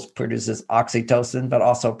nipples, produces oxytocin, but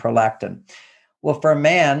also prolactin. Well, for a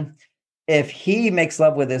man, if he makes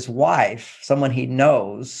love with his wife, someone he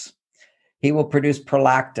knows, he will produce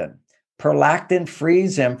prolactin. Prolactin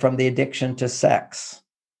frees him from the addiction to sex.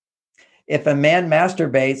 If a man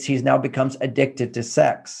masturbates, he now becomes addicted to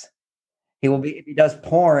sex. If he does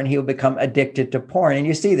porn, he will become addicted to porn. And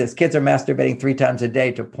you see this, kids are masturbating 3 times a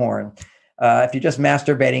day to porn. If you're just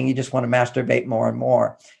masturbating, you just want to masturbate more and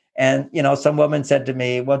more. And, some woman said to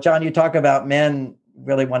me, well, John, you talk about men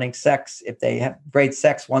really wanting sex if they have great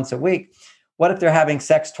sex once a week. What if they're having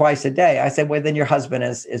sex twice a day? I said, well, then your husband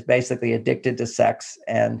is basically addicted to sex,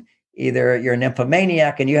 and either you're a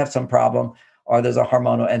nymphomaniac and you have some problem, or there's a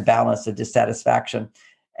hormonal imbalance of dissatisfaction.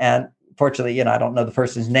 And fortunately, I don't know the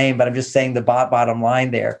person's name, but I'm just saying the bottom line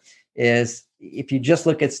there is, if you just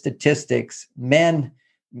look at statistics,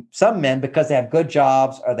 some men, because they have good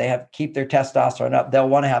jobs or they keep their testosterone up, they'll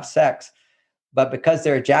want to have sex. But because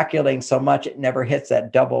they're ejaculating so much, it never hits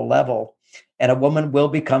that double level. And a woman will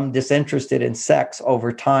become disinterested in sex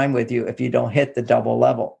over time with you if you don't hit the double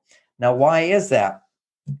level. Now, why is that?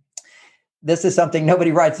 This is something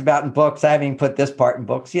nobody writes about in books. I haven't even put this part in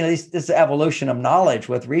books. This evolution of knowledge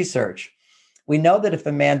with research. We know that if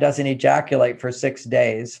a man doesn't ejaculate for 6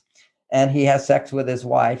 days and he has sex with his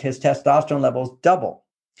wife, his testosterone levels double.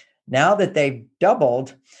 Now that they've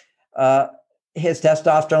doubled, his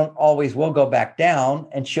testosterone always will go back down,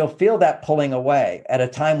 and she'll feel that pulling away. At a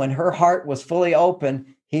time when her heart was fully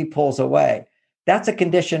open, he pulls away. That's a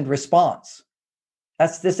conditioned response.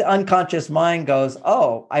 That's this unconscious mind goes,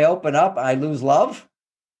 oh, I open up, I lose love,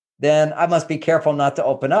 then I must be careful not to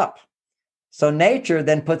open up. So nature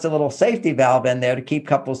then puts a little safety valve in there to keep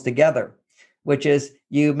couples together, which is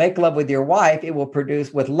you make love with your wife, it will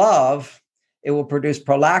produce with love, it will produce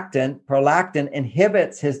prolactin. Prolactin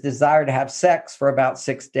inhibits his desire to have sex for about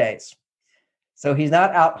 6 days. So he's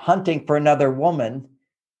not out hunting for another woman,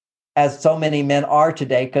 as so many men are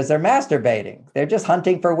today, because they're masturbating. They're just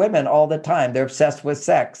hunting for women all the time. They're obsessed with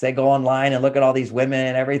sex. They go online and look at all these women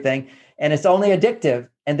and everything, and it's only addictive.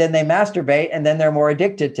 And then they masturbate, and then they're more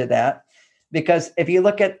addicted to that. Because if you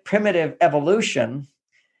look at primitive evolution,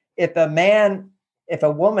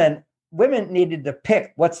 women needed to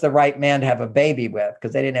pick what's the right man to have a baby with,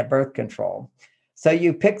 because they didn't have birth control. So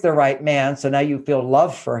you pick the right man. So now you feel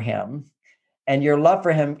love for him, and your love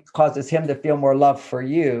for him causes him to feel more love for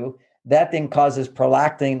you. That then causes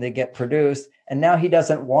prolactin to get produced. And now he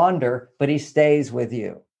doesn't wander, but he stays with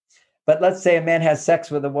you. But let's say a man has sex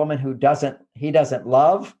with a woman he doesn't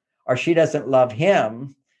love, or she doesn't love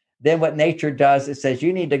him. Then what nature does, it says,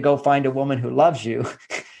 you need to go find a woman who loves you.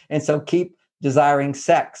 And so keep desiring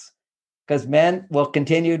sex. Because men will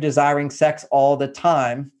continue desiring sex all the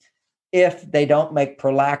time if they don't make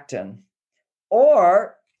prolactin.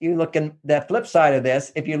 Or you look at the flip side of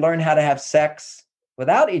this, if you learn how to have sex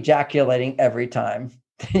without ejaculating every time,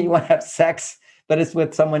 then you want to have sex, but it's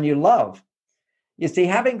with someone you love. You see,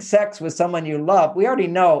 having sex with someone you love, we already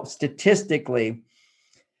know statistically,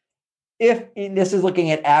 this is looking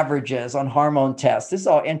at averages on hormone tests. This is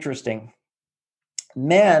all interesting.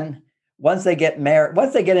 Men, once they get married,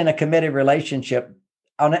 once they get in a committed relationship,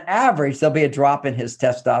 on an average, there'll be a drop in his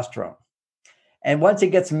testosterone. And once he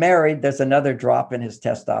gets married, there's another drop in his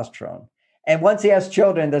testosterone. And once he has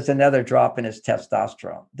children, there's another drop in his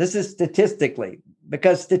testosterone. This is statistically,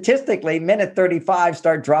 because statistically, men at 35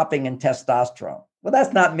 start dropping in testosterone. Well,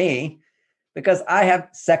 that's not me, because I have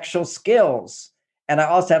sexual skills. And I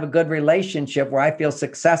also have a good relationship where I feel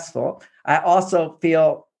successful. I also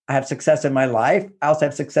feel I have success in my life. I also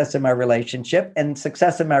have success in my relationship. And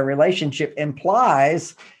success in my relationship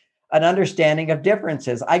implies an understanding of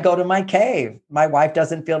differences. I go to my cave. My wife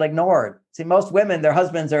doesn't feel ignored. See, most women, their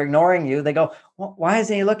husbands are ignoring you. They go, well, why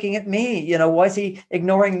isn't he looking at me? Why is he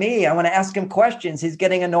ignoring me? I want to ask him questions. He's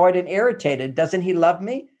getting annoyed and irritated. Doesn't he love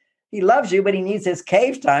me? He loves you, but he needs his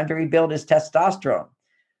cave time to rebuild his testosterone.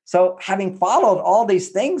 So having followed all these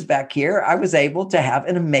things back here, I was able to have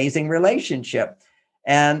an amazing relationship.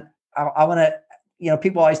 And I want to,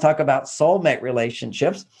 people always talk about soulmate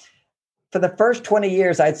relationships. For the first 20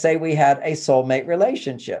 years, I'd say we had a soulmate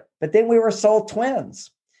relationship, but then we were soul twins.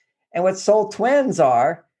 And what soul twins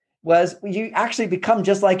was you actually become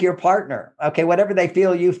just like your partner. Okay, whatever they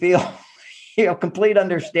feel, you feel, complete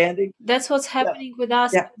understanding. That's what's happening with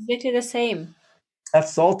us. Yeah. Exactly the same.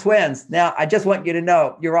 That's soul twins. Now, I just want you to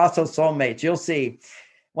know, you're also soulmates. You'll see,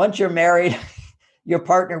 once you're married, your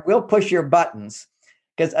partner will push your buttons,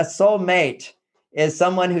 because a soulmate is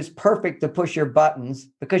someone who's perfect to push your buttons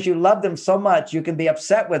because you love them so much, you can be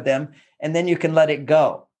upset with them and then you can let it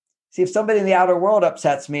go. See, if somebody in the outer world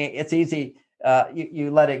upsets me, it's easy.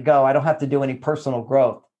 You let it go. I don't have to do any personal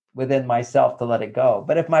growth within myself to let it go.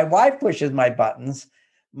 But if my wife pushes my buttons,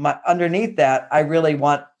 underneath that, I really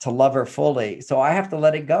want to love her fully. So I have to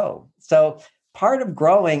let it go. So part of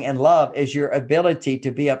growing in love is your ability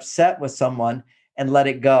to be upset with someone and let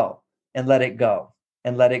it go and let it go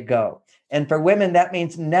and let it go. And for women, that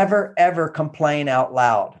means never, ever complain out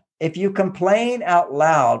loud. If you complain out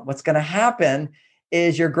loud, what's going to happen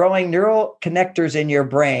is you're growing neural connectors in your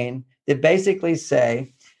brain that basically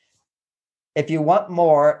say, if you want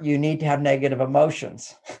more, you need to have negative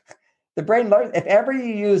emotions. The brain learns, if ever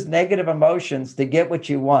you use negative emotions to get what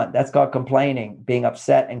you want, that's called complaining, being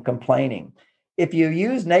upset and complaining. If you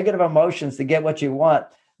use negative emotions to get what you want,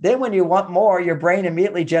 then when you want more, your brain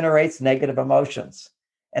immediately generates negative emotions.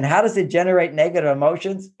 And how does it generate negative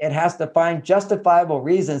emotions? It has to find justifiable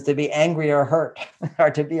reasons to be angry or hurt or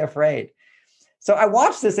to be afraid. So I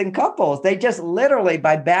watch this in couples. They just literally,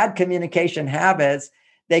 by bad communication habits,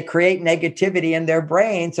 they create negativity in their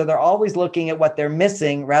brain. So they're always looking at what they're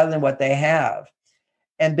missing rather than what they have.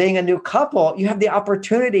 And being a new couple, you have the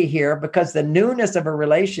opportunity here because the newness of a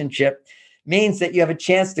relationship means that you have a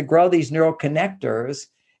chance to grow these neural connectors.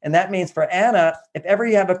 And that means for Anna, if ever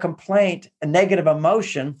you have a complaint, a negative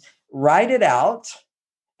emotion, write it out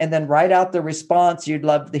and then write out the response you'd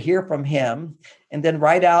love to hear from him. And then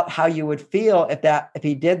write out how you would feel if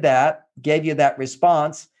he did that, gave you that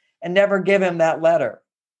response, and never give him that letter.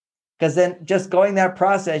 Because then just going that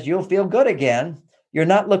process, you'll feel good again. You're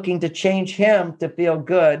not looking to change him to feel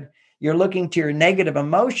good. You're looking to your negative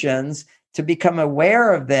emotions to become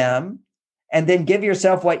aware of them and then give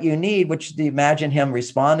yourself what you need, which is to imagine him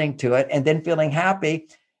responding to it and then feeling happy.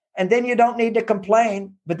 And then you don't need to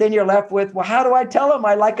complain, but then you're left with, well, how do I tell him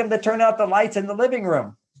I like him to turn out the lights in the living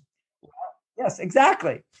room? Yes,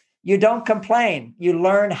 exactly. You don't complain. You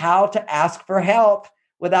learn how to ask for help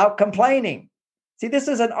without complaining. See, this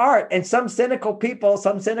is an art. And some cynical people,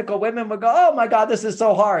 some cynical women would go, oh my God, this is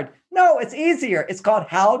so hard. No, it's easier. It's called,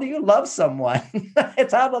 how do you love someone?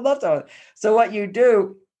 It's how to love someone. So what you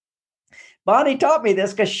do, Bonnie taught me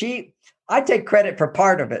this because I take credit for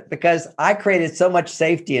part of it because I created so much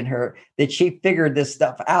safety in her that she figured this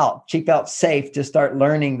stuff out. She felt safe to start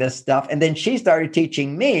learning this stuff. And then she started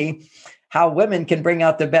teaching me how women can bring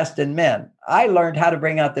out the best in men. I learned how to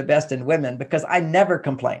bring out the best in women because I never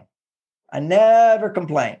complain. I never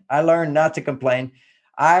complain. I learned not to complain.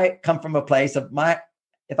 I come from a place of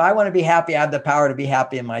if I want to be happy, I have the power to be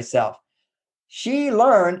happy in myself. She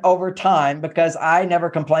learned over time because I never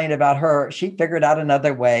complained about her. She figured out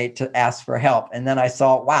another way to ask for help. And then I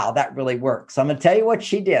saw, wow, that really works. So I'm going to tell you what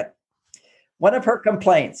she did. One of her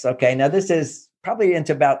complaints, okay, now this is probably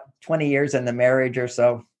into about 20 years in the marriage or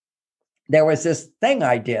so. There was this thing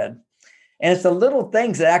I did. And it's the little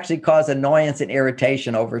things that actually cause annoyance and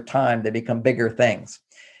irritation over time that become bigger things.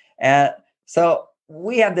 And so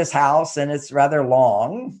we have this house and it's rather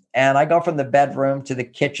long. And I go from the bedroom to the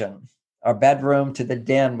kitchen or bedroom to the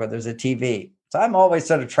den where there's a TV. So I'm always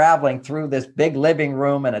sort of traveling through this big living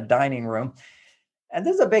room and a dining room. And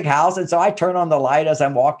this is a big house. And so I turn on the light as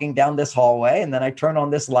I'm walking down this hallway. And then I turn on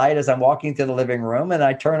this light as I'm walking to the living room. And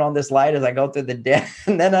I turn on this light as I go through the den.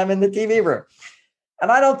 And then I'm in the TV room.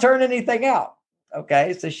 And I don't turn anything out.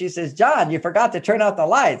 Okay. So she says, John, you forgot to turn out the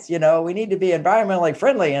lights. You know, we need to be environmentally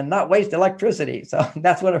friendly and not waste electricity. So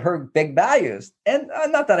that's one of her big values. And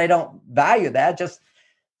not that I don't value that, just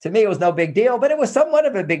to me, it was no big deal, but it was somewhat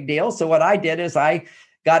of a big deal. So what I did is I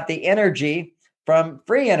got the energy from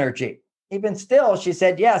free energy. Even still, she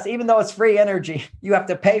said, yes, even though it's free energy, you have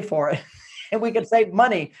to pay for it. And we could save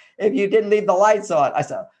money if you didn't leave the lights on. I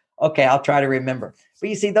said, okay, I'll try to remember. But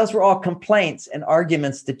you see, those were all complaints and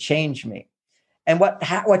arguments to change me. And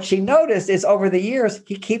what she noticed is over the years,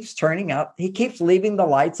 he keeps leaving the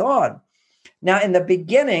lights on. Now, in the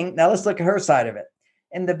beginning, now let's look at her side of it.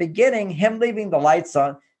 In the beginning, him leaving the lights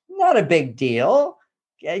on, not a big deal.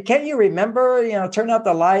 Can you remember, turn out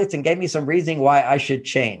the lights and gave me some reasoning why I should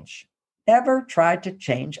change. Never tried to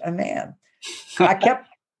change a man.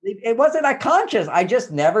 It wasn't unconscious. I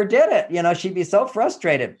just never did it. She'd be so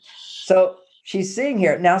frustrated. So she's seeing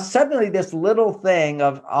here. Now, suddenly this little thing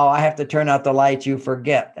of, I have to turn out the lights, you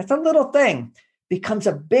forget. That's a little thing becomes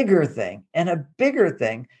a bigger thing and a bigger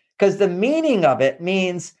thing because the meaning of it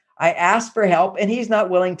means I asked for help and he's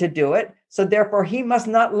not willing to do it. So therefore, he must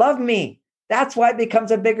not love me. That's why it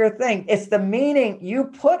becomes a bigger thing. It's the meaning you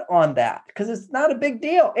put on that because it's not a big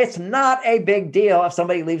deal. It's not a big deal if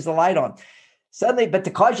somebody leaves the light on. Suddenly, but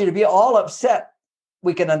to cause you to be all upset,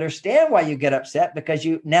 we can understand why you get upset, because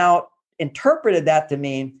you now interpreted that to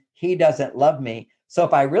mean he doesn't love me. So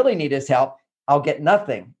if I really need his help, I'll get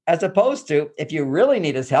nothing. As opposed to, if you really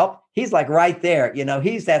need his help, he's like right there.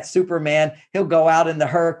 He's that Superman. He'll go out in the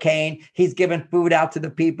hurricane. He's giving food out to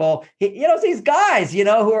the people. These guys, who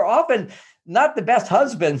are often not the best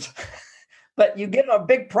husbands, but you give them a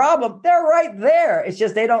big problem, they're right there. It's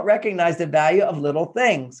just they don't recognize the value of little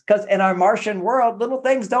things, because in our Martian world, little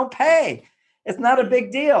things don't pay. It's not a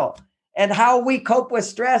big deal. And how we cope with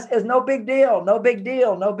stress is no big deal, no big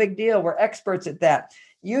deal, no big deal. We're experts at that.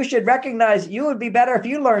 You should recognize you would be better if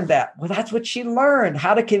you learned that. Well, that's what she learned,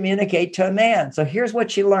 how to communicate to a man. So here's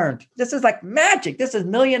what she learned. This is like magic. This is $1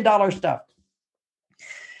 million stuff.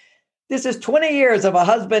 This is 20 years of a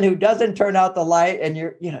husband who doesn't turn out the light,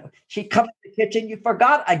 and she'd come to the kitchen, you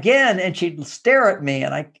forgot again, and she'd stare at me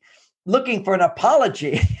and looking for an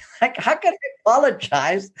apology. Like, how can I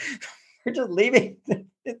apologize? We're just leaving.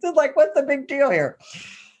 It's just like, what's the big deal here?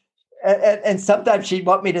 And sometimes she'd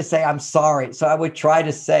want me to say, I'm sorry. So I would try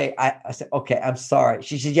to say, I said, okay, I'm sorry.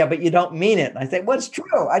 She said, yeah, but you don't mean it. And I said, well, it's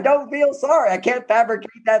true. I don't feel sorry. I can't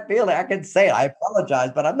fabricate that feeling. I can say it. I apologize,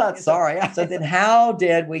 but I'm not sorry. So then how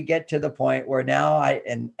did we get to the point where now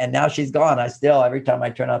and now she's gone. I still, every time I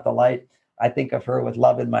turn out the light, I think of her with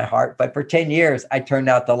love in my heart. But for 10 years, I turned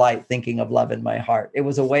out the light thinking of love in my heart. It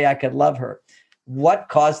was a way I could love her. What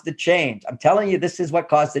caused the change? I'm telling you, this is what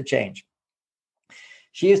caused the change.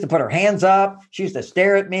 She used to put her hands up. She used to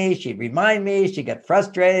stare at me. She'd remind me. She'd get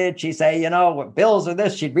frustrated. She'd say, what bills are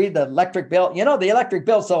this? She'd read the electric bill. The electric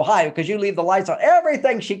bill's so high because you leave the lights on.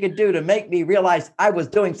 Everything she could do to make me realize I was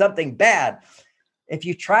doing something bad. If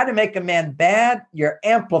you try to make a man bad, you're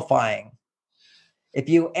amplifying. If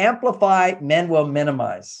you amplify, men will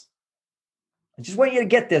minimize. I just want you to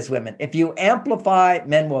get this, women. If you amplify,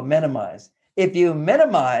 men will minimize. If you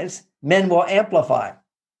minimize, men will amplify.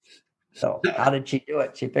 So how did she do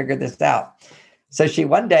it? She figured this out. So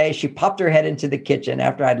one day she popped her head into the kitchen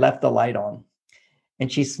after I'd left the light on,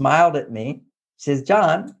 and she smiled at me. She says,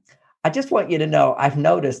 John, I just want you to know I've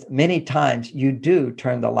noticed many times you do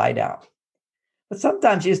turn the light out, but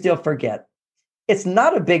sometimes you still forget. It's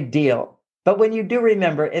not a big deal, but when you do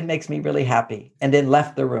remember, it makes me really happy. And then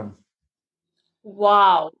left the room.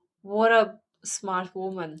 Wow. What a smart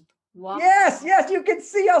woman. Wow. Yes, you can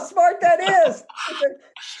see how smart that is.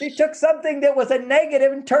 She took something that was a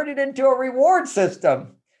negative and turned it into a reward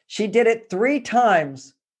system. She did it 3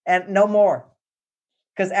 times and no more.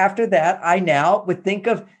 Because after that, I now would think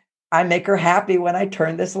of, I make her happy when I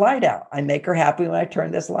turn this light out. I make her happy when I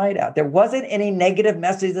turn this light out. There wasn't any negative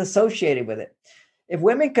message associated with it. If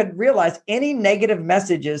women could realize any negative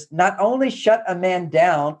messages not only shut a man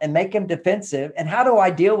down and make him defensive, and how do I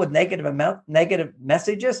deal with negative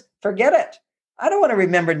messages? Forget it. I don't want to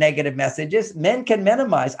remember negative messages. Men can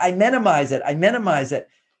minimize. I minimize it.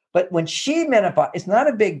 But when she minimized, it's not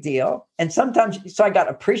a big deal. And sometimes, so I got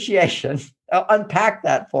appreciation. I'll unpack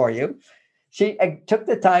that for you. She took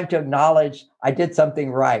the time to acknowledge I did something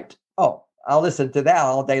right. Oh, I'll listen to that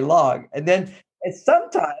all day long. And then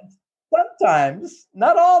sometimes,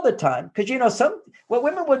 not all the time, because what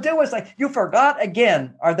women will do is like, you forgot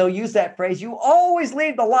again, or they'll use that phrase, you always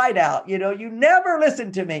leave the light out, you never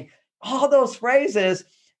listen to me. All those phrases,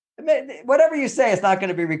 whatever you say, it's not going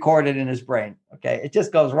to be recorded in his brain. Okay. It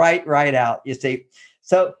just goes right out, you see.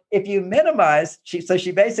 So if you minimize, she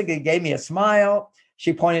basically gave me a smile.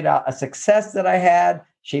 She pointed out a success that I had.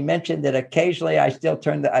 She mentioned that occasionally I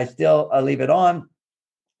still leave it on,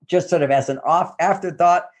 just sort of as an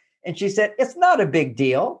afterthought. And she said, it's not a big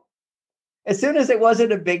deal. As soon as it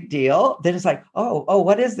wasn't a big deal, then it's like, oh,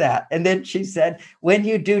 what is that? And then she said, when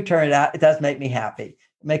you do turn it out, it does make me happy.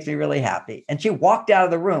 It makes me really happy. And she walked out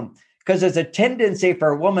of the room, because there's a tendency for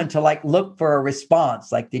a woman to look for a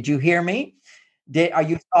response. Like, did you hear me? Are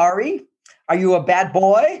you sorry? Are you a bad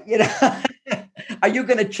boy? Are you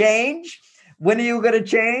going to change? When are you going to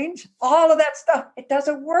change? All of that stuff. It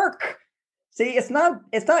doesn't work. See, it's not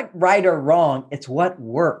right or wrong. It's what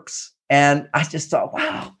works. And I just thought,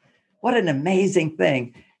 wow, what an amazing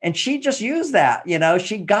thing. And she just used that,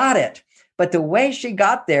 she got it. But the way she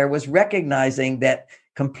got there was recognizing that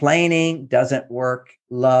complaining doesn't work.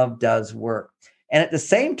 Love does work. And at the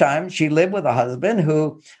same time, she lived with a husband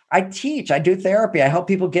who I do therapy. I help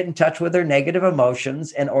people get in touch with their negative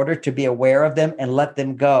emotions in order to be aware of them and let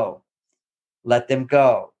them go. Let them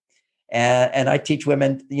go. And I teach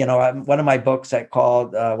women, one of my books I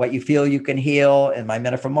called What You Feel You Can Heal, and my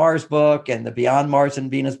Men Are From Mars book, and the Beyond Mars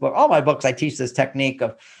and Venus book. All my books, I teach this technique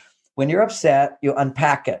of when you're upset, you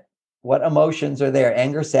unpack it. What emotions are there?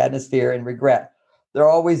 Anger, sadness, fear, and regret. They're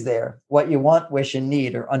always there. What you want, wish, and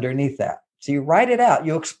need are underneath that. So you write it out,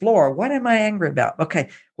 you explore, what am I angry about? Okay,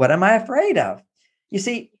 what am I afraid of? You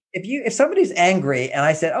see, if somebody's angry and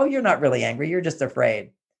I said, oh, you're not really angry, you're just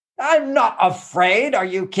afraid. I'm not afraid. Are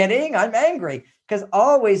you kidding? I'm angry. Because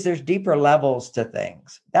always there's deeper levels to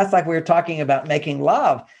things. That's like we were talking about making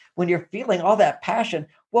love. When you're feeling all that passion,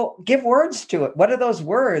 well, give words to it. What are those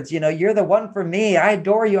words? You're the one for me. I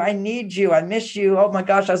adore you. I need you. I miss you. Oh my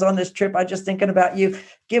gosh, I was on this trip. I was just thinking about you.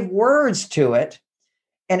 Give words to it.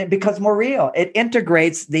 And it becomes more real. It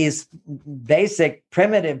integrates these basic,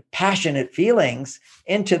 primitive, passionate feelings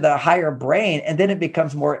into the higher brain. And then it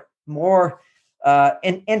becomes more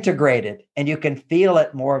integrated, and you can feel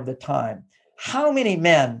it more of the time. How many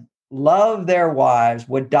men love their wives,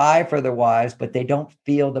 would die for their wives, but they don't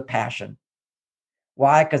feel the passion?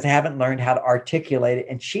 Why? Because they haven't learned how to articulate it,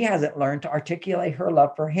 and she hasn't learned to articulate her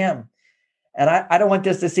love for him. And I don't want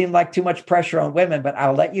this to seem like too much pressure on women, but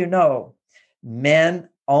I'll let you know, men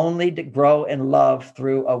only grow in love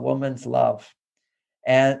through a woman's love.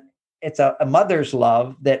 And it's a mother's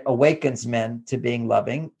love that awakens men to being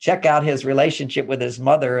loving. Check out his relationship with his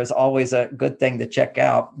mother is always a good thing to check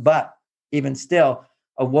out. But even still,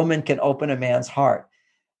 a woman can open a man's heart.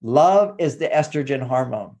 Love is the estrogen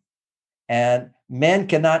hormone. And men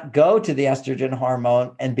cannot go to the estrogen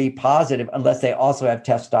hormone and be positive unless they also have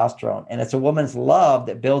testosterone. And it's a woman's love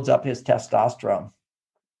that builds up his testosterone.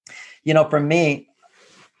 For me,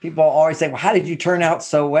 people always say, well, how did you turn out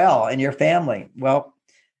so well in your family? Well,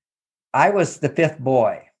 I was the fifth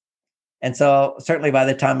boy. And so certainly by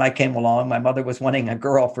the time I came along, my mother was wanting a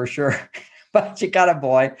girl for sure, but she got a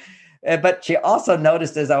boy. But she also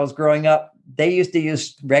noticed as I was growing up, they used to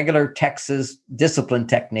use regular Texas discipline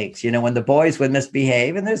techniques. When the boys would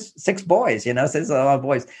misbehave, and there's 6 boys, so there's a lot of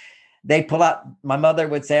boys, they pull out, my mother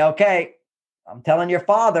would say, okay, I'm telling your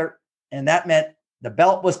father. And that meant the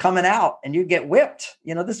belt was coming out and you get whipped.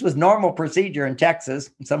 This was normal procedure in Texas.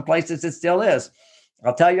 In some places it still is.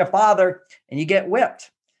 I'll tell your father and you get whipped.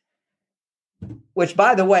 Which,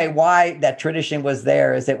 by the way, why that tradition was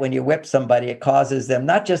there is that when you whip somebody, it causes them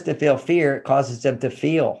not just to feel fear, it causes them to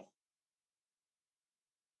feel.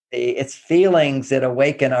 It's feelings that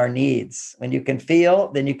awaken our needs. When you can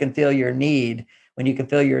feel, then you can feel your need. When you can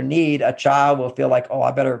feel your need, a child will feel like, oh,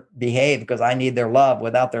 I better behave because I need their love.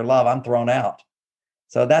 Without their love, I'm thrown out.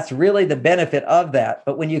 So that's really the benefit of that.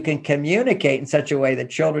 But when you can communicate in such a way that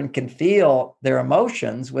children can feel their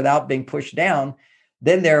emotions without being pushed down,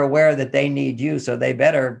 then they're aware that they need you. So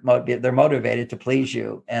they're motivated to please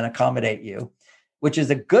you and accommodate you, which is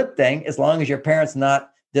a good thing as long as your parent's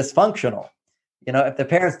not dysfunctional. If the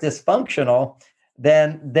parent's dysfunctional,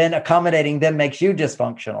 then accommodating them makes you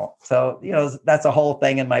dysfunctional. So, that's a whole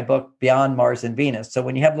thing in my book, Beyond Mars and Venus. So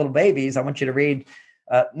when you have little babies, I want you to read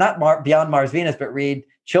not Beyond Mars, Venus, but read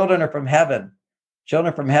Children Are From Heaven.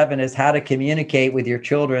 Children From Heaven is how to communicate with your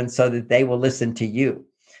children so that they will listen to you.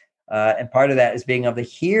 And part of that is being able to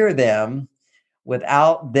hear them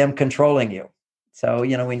without them controlling you. So,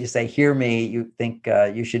 when you say, hear me, you think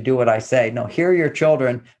you should do what I say. No, hear your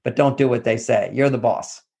children, but don't do what they say. You're the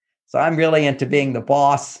boss. So I'm really into being the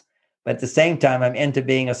boss, but at the same time, I'm into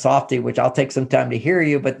being a softie, which I'll take some time to hear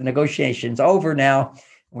you, but the negotiation's over now.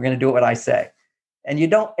 We're going to do what I say. And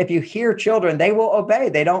if you hear children, they will obey.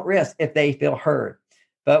 They don't risk if they feel heard.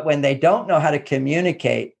 But when they don't know how to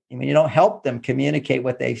communicate, you don't help them communicate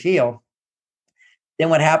what they feel, then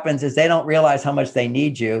what happens is they don't realize how much they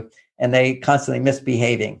need you and they constantly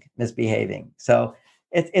misbehaving. So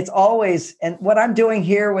it's always, and what I'm doing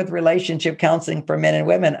here with relationship counseling for men and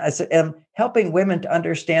women, I'm helping women to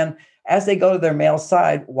understand as they go to their male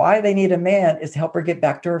side, why they need a man is to help her get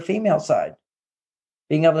back to her female side.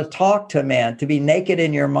 Being able to talk to a man, to be naked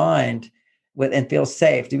in your mind and feel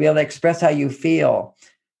safe, to be able to express how you feel,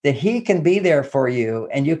 that he can be there for you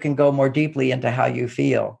and you can go more deeply into how you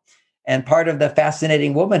feel. And part of the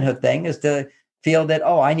fascinating womanhood thing is to feel that,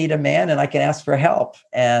 oh, I need a man and I can ask for help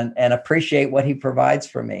and appreciate what he provides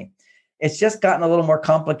for me. It's just gotten a little more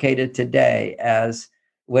complicated today as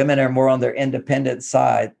women are more on their independent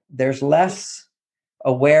side. There's less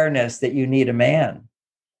awareness that you need a man.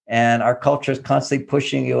 And our culture is constantly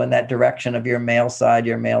pushing you in that direction of your male side.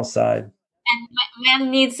 And man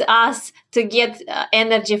needs us to get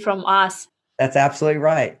energy from us. That's absolutely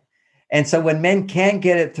right. And so when men can't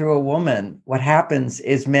get it through a woman, what happens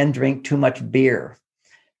is men drink too much beer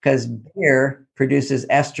because beer produces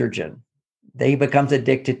estrogen. They becomes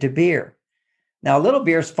addicted to beer. Now, a little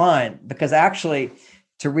beer is fine because actually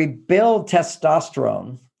to rebuild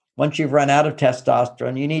testosterone, once you've run out of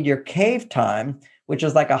testosterone, you need your cave time, which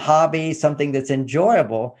is like a hobby, something that's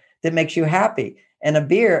enjoyable, that makes you happy. And a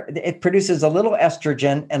beer, it produces a little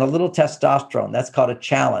estrogen and a little testosterone. That's called a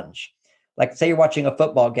challenge. Like say you're watching a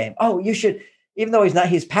football game. Oh, you should, even though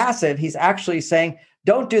he's passive, he's actually saying,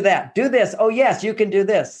 don't do that, do this. Oh, yes, you can do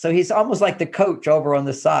this. So he's almost like the coach over on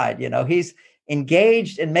the side. He's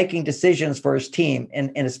engaged in making decisions for his team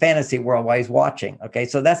in his fantasy world while he's watching. Okay.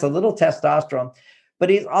 So that's a little testosterone, but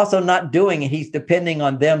he's also not doing it. He's depending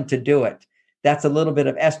on them to do it. That's a little bit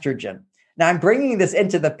of estrogen. Now I'm bringing this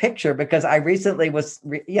into the picture because I recently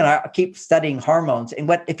I keep studying hormones, and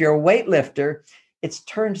if you're a weightlifter, it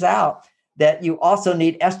turns out that you also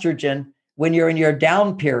need estrogen when you're in your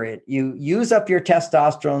down period. You use up your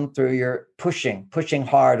testosterone through your pushing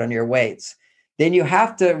hard on your weights. Then you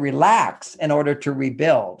have to relax in order to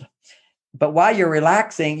rebuild. But while you're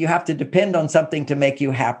relaxing, you have to depend on something to make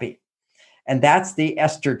you happy. And that's the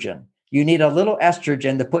estrogen. You need a little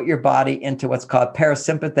estrogen to put your body into what's called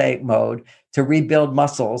parasympathetic mode to rebuild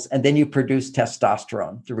muscles. And then you produce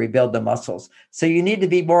testosterone to rebuild the muscles. So you need to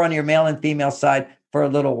be more on your male and female side for a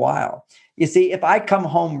little while. You see, if I come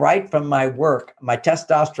home right from my work, my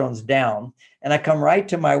testosterone's down, and I come right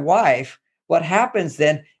to my wife, what happens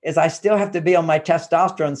then is I still have to be on my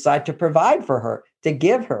testosterone side to provide for her, to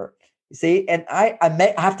give her. You see, and I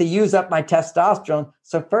may have to use up my testosterone.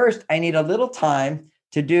 So first, I need a little time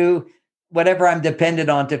to do whatever I'm dependent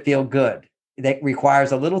on to feel good. That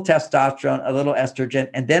requires a little testosterone, a little estrogen,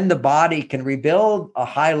 and then the body can rebuild a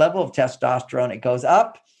high level of testosterone. It goes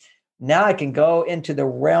up. Now I can go into the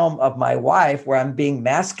realm of my wife where I'm being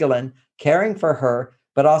masculine, caring for her,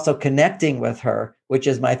 but also connecting with her, which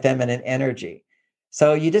is my feminine energy.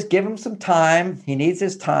 So you just give him some time. He needs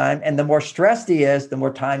his time. And the more stressed he is, the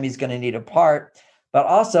more time he's going to need apart. But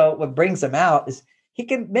also what brings him out is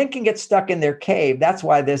men can get stuck in their cave. That's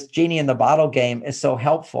why this genie in the bottle game is so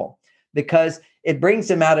helpful, because it brings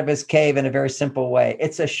him out of his cave in a very simple way.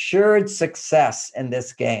 It's assured success in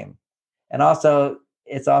this game. And also,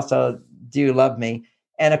 it's also, do you love me?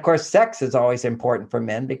 And of course, sex is always important for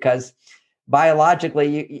men because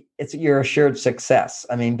biologically, it's your assured success.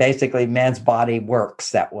 I mean, basically, man's body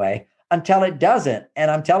works that way until it doesn't.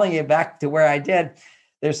 And I'm telling you, back to where I did,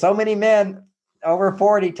 there's so many men over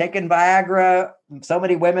 40 taking Viagra, so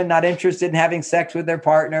many women not interested in having sex with their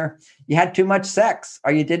partner. You had too much sex,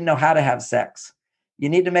 or you didn't know how to have sex. You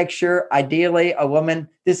need to make sure, ideally, a woman,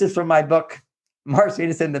 this is from my book, Mars,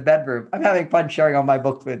 Venus in the Bedroom. I'm having fun sharing all my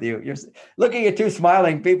books with you. You're looking at two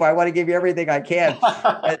smiling people. I want to give you everything I can.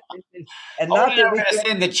 and not that we're going to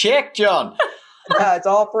send the check, John. Yeah, it's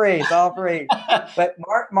all free. It's all free. But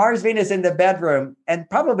Mars, Venus in the Bedroom, and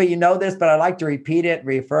probably you know this, but I like to repeat it,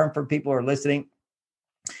 reaffirm for people who are listening.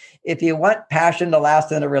 If you want passion to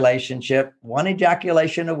last in a relationship, 1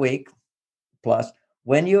 ejaculation a week plus.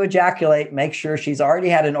 When you ejaculate, make sure she's already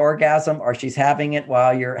had an orgasm or she's having it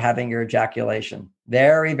while you're having your ejaculation.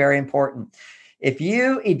 Very, very important. If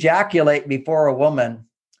you ejaculate before a woman,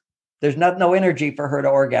 there's no energy for her to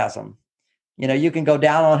orgasm. You can go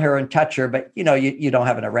down on her and touch her, but you don't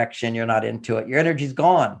have an erection. You're not into it. Your energy's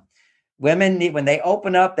gone. Women when they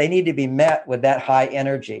open up, they need to be met with that high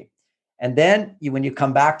energy. And then when you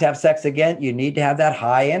come back to have sex again, you need to have that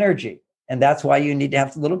high energy. And that's why you need to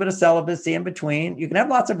have a little bit of celibacy in between. You can have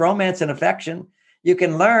lots of romance and affection. You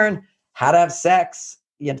can learn how to have sex.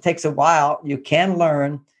 It takes a while. You can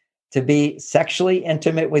learn to be sexually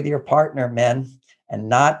intimate with your partner, men, and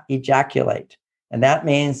not ejaculate. And that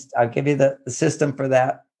means I'll give you the system for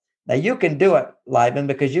that. Now you can do it, Liven,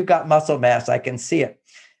 because you've got muscle mass. I can see it.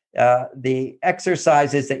 The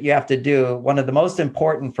exercises that you have to do, one of the most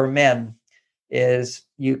important for men is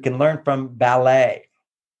you can learn from ballet.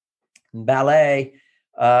 Ballet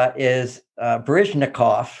is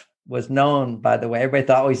Baryshnikov was known, by the way. Everybody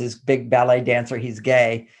thought, he's this big ballet dancer. He's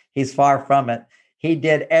gay. He's far from it. He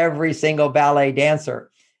did every single ballet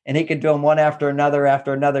dancer, and he could do them one after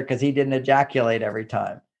another because he didn't ejaculate every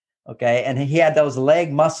time. Okay. And he had those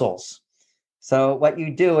leg muscles. So what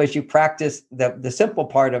you do is you practice the simple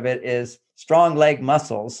part of it is strong leg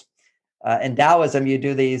muscles. In Taoism, you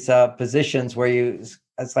do these positions where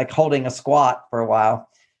it's like holding a squat for a while.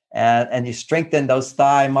 And you strengthen those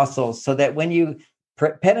thigh muscles so that when you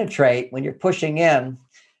penetrate, when you're pushing in,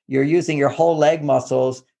 you're using your whole leg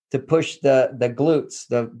muscles to push the glutes,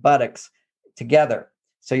 the buttocks together.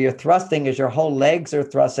 So your thrusting is your whole legs are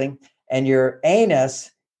thrusting and your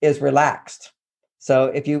anus is relaxed. So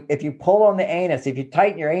if you pull on the anus, if you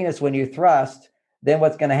tighten your anus when you thrust, then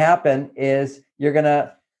what's going to happen is you're going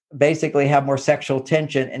to basically have more sexual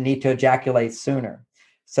tension and need to ejaculate sooner.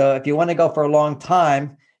 So if you want to go for a long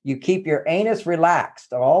time, you keep your anus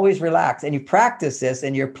relaxed, always relaxed, and you practice this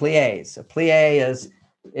in your pliés. A plié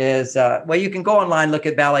is well, you can go online, look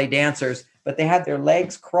at ballet dancers, but they have their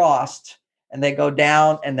legs crossed and they go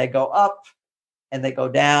down and they go up and they go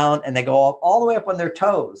down and they go all the way up on their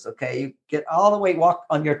toes. Okay. You get all the way, walk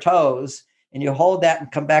on your toes, and you hold that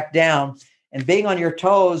and come back down. And being on your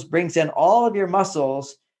toes brings in all of your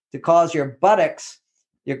muscles to cause your buttocks,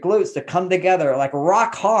 your glutes to come together like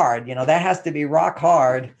rock hard. That has to be rock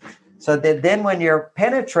hard. So that then when you're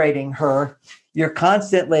penetrating her, you're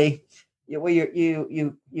constantly,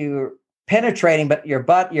 you're penetrating, but your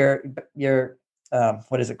butt, your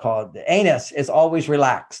what is it called? The anus is always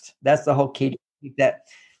relaxed. That's the whole key to keep that.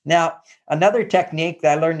 Now, another technique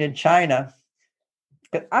that I learned in China,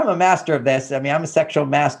 I'm a master of this. I mean, I'm a sexual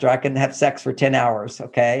master. I can have sex for 10 hours.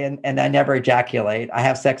 Okay. And I never ejaculate. I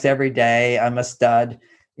have sex every day. I'm a stud,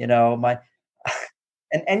 it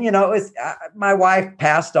was my wife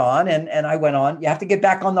passed on and I went on. You have to get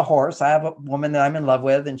back on the horse. I have a woman that I'm in love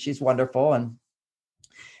with and she's wonderful. And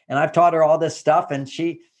I've taught her all this stuff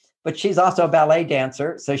but she's also a ballet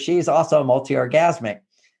dancer. So she's also multi-orgasmic.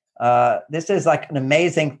 This is like an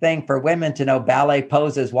amazing thing for women to know ballet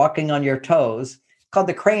poses, walking on your toes, called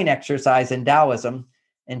the crane exercise in Taoism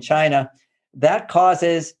in China. That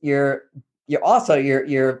causes your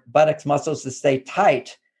buttocks muscles to stay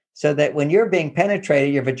tight so that when you're being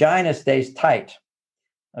penetrated, your vagina stays tight.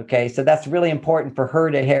 Okay, so that's really important for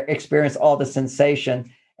her to experience all the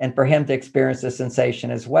sensation and for him to experience the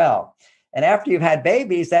sensation as well. And after you've had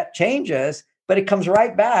babies, that changes, but it comes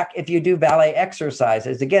right back if you do ballet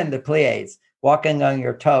exercises. Again, the pliés, walking on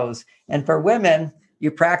your toes. And for women,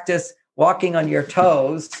 you practice walking on your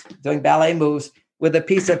toes, doing ballet moves with a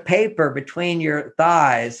piece of paper between your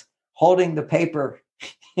thighs, holding the paper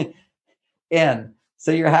in.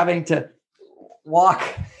 So you're having to walk,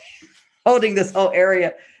 holding this whole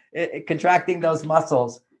area, contracting those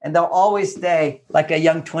muscles. And they'll always stay like a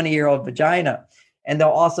young 20-year-old vagina. And they'll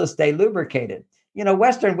also stay lubricated.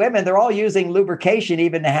 Western women, they're all using lubrication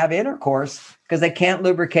even to have intercourse because they can't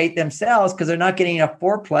lubricate themselves because they're not getting enough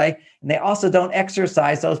foreplay. And they also don't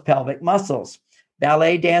exercise those pelvic muscles.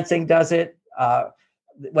 Ballet dancing does it.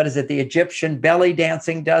 The Egyptian belly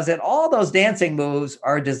dancing does it. All those dancing moves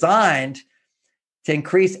are designed to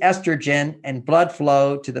increase estrogen and blood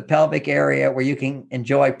flow to the pelvic area where you can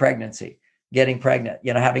enjoy pregnancy, getting pregnant,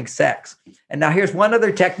 having sex. And now here's one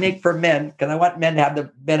other technique for men, because I want men to have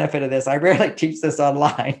the benefit of this. I rarely teach this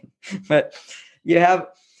online, but you have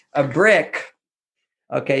a brick.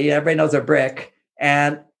 Okay, everybody knows a brick,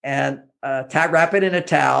 and wrap it in a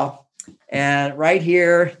towel, and right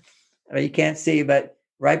here, you can't see, but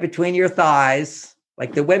right between your thighs,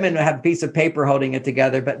 like the women have a piece of paper holding it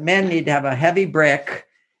together, but men need to have a heavy brick,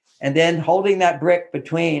 and then holding that brick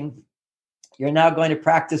between. You're now going to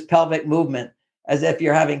practice pelvic movement as if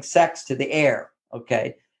you're having sex to the air.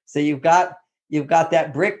 Okay. So you've got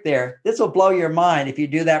that brick there. This will blow your mind if you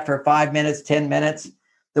do that for 5 minutes, 10 minutes.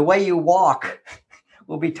 The way you walk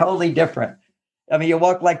will be totally different. I mean, you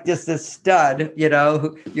walk like this stud,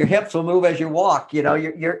 your hips will move as you walk,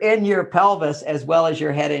 you're in your pelvis as well as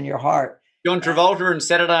your head and your heart. John Travolta and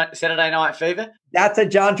Saturday Night Fever. That's a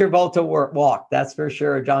John Travolta walk. That's for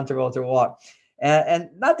sure. A John Travolta walk. And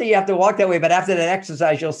not that you have to walk that way, but after that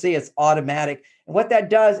exercise, you'll see it's automatic. And what that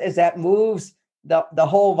does is that moves the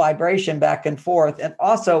whole vibration back and forth. And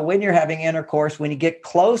also when you're having intercourse, when you get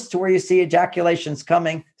close to where you see ejaculations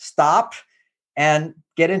coming, stop and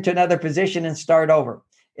get into another position and start over.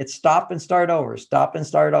 It's stop and start over, stop and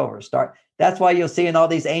start over, start. That's why you'll see in all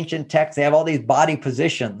these ancient texts, they have all these body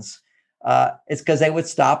positions. It's because they would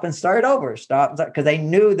stop and start over, because they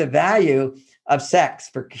knew the value of sex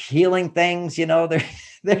for healing things.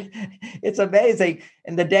 It's amazing.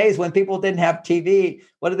 In the days when people didn't have TV,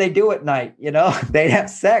 what did they do at night? They'd have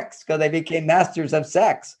sex because they became masters of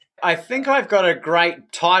sex. I think I've got a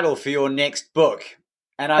great title for your next book,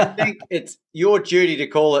 and I think it's your duty to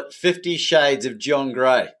call it 50 Shades of John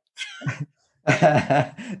Gray.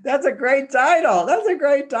 That's a great title.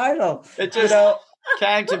 It just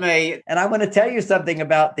came to me. And I want to tell you something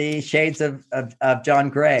about the Shades of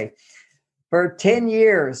John Gray. For 10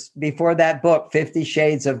 years before that book, 50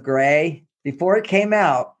 Shades of Grey, before it came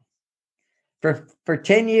out, for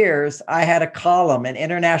 10 years, I had a column, an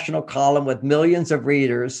international column with millions of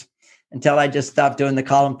readers until I just stopped doing the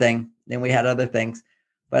column thing. Then we had other things.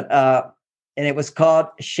 But and it was called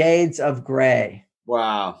Shades of Grey.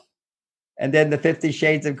 Wow. And then the 50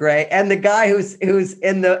 Shades of Grey. And the guy who's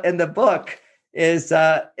in the book is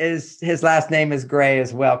his last name is Gray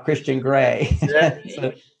as well, Christian Grey. Yeah.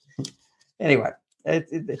 So, anyway,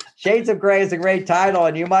 Shades of Grey is a great title,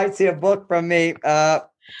 and you might see a book from me.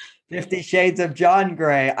 50 Shades of John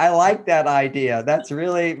Gray. I like that idea. That's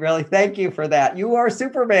really, really, thank you for that. You are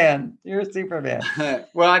Superman. You're Superman.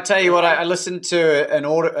 Well, I tell you what, I listened to an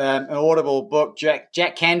Audible book,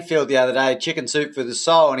 Jack Canfield, the other day, Chicken Soup for the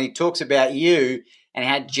Soul, and he talks about you and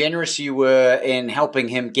how generous you were in helping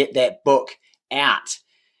him get that book out.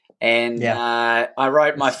 And I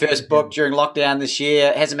wrote my first book during lockdown this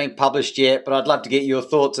year. It hasn't been published yet, but I'd love to get your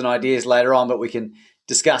thoughts and ideas later on, but we can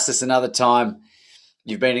discuss this another time.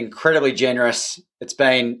 You've been incredibly generous. It's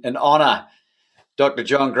been an honor, Dr.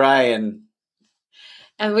 John Gray. And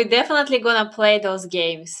we're definitely going to play those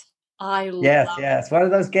games. Yes. What are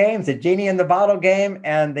those games? The Genie in the Bottle game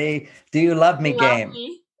and the Do You Love Me game.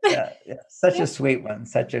 Yeah. Such a sweet one.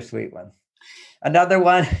 Such a sweet one. Another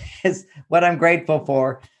one is What I'm Grateful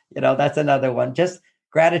For. That's another one. Just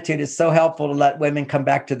gratitude is so helpful to let women come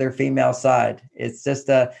back to their female side. It's just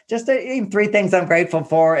even 3 things I'm grateful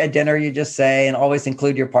for at dinner, you just say, and always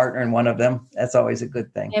include your partner in one of them. That's always a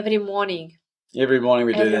good thing. Every morning. Every morning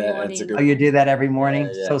we do that. Morning. That's a good you do that every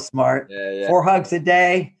morning? Yeah. So smart. Yeah. 4 hugs a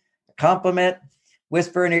day, compliment,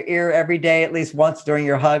 whisper in your ear every day, at least once during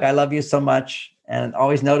your hug. I love you so much. And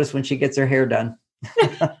always notice when she gets her hair done.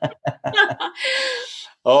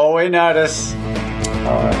 Oh, we notice.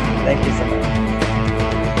 All right. Thank you so much.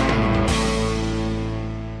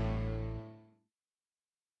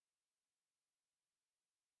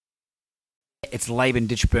 It's Laban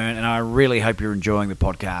Ditchburn, and I really hope you're enjoying the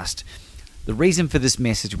podcast. The reason for this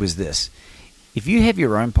message was this. If you have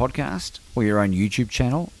your own podcast or your own YouTube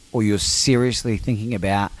channel, or you're seriously thinking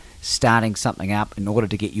about starting something up in order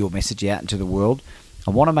to get your message out into the world,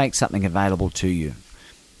 I want to make something available to you.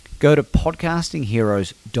 Go to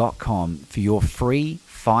podcastingheroes.com for your free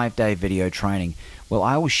 5-day video training, where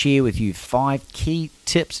I will share with you 5 key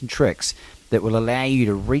tips and tricks that will allow you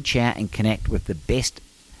to reach out and connect with the best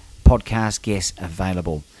podcast guests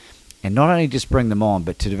available, and not only just bring them on,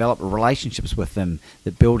 but to develop relationships with them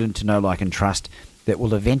that build into know, like, and trust that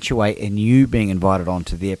will eventuate in you being invited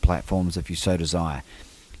onto their platforms if you so desire.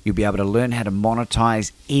 You'll be able to learn how to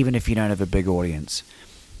monetize even if you don't have a big audience.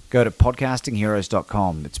 Go to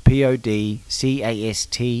podcastingheroes.com. It's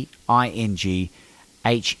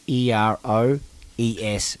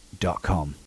podcastingheroes.com.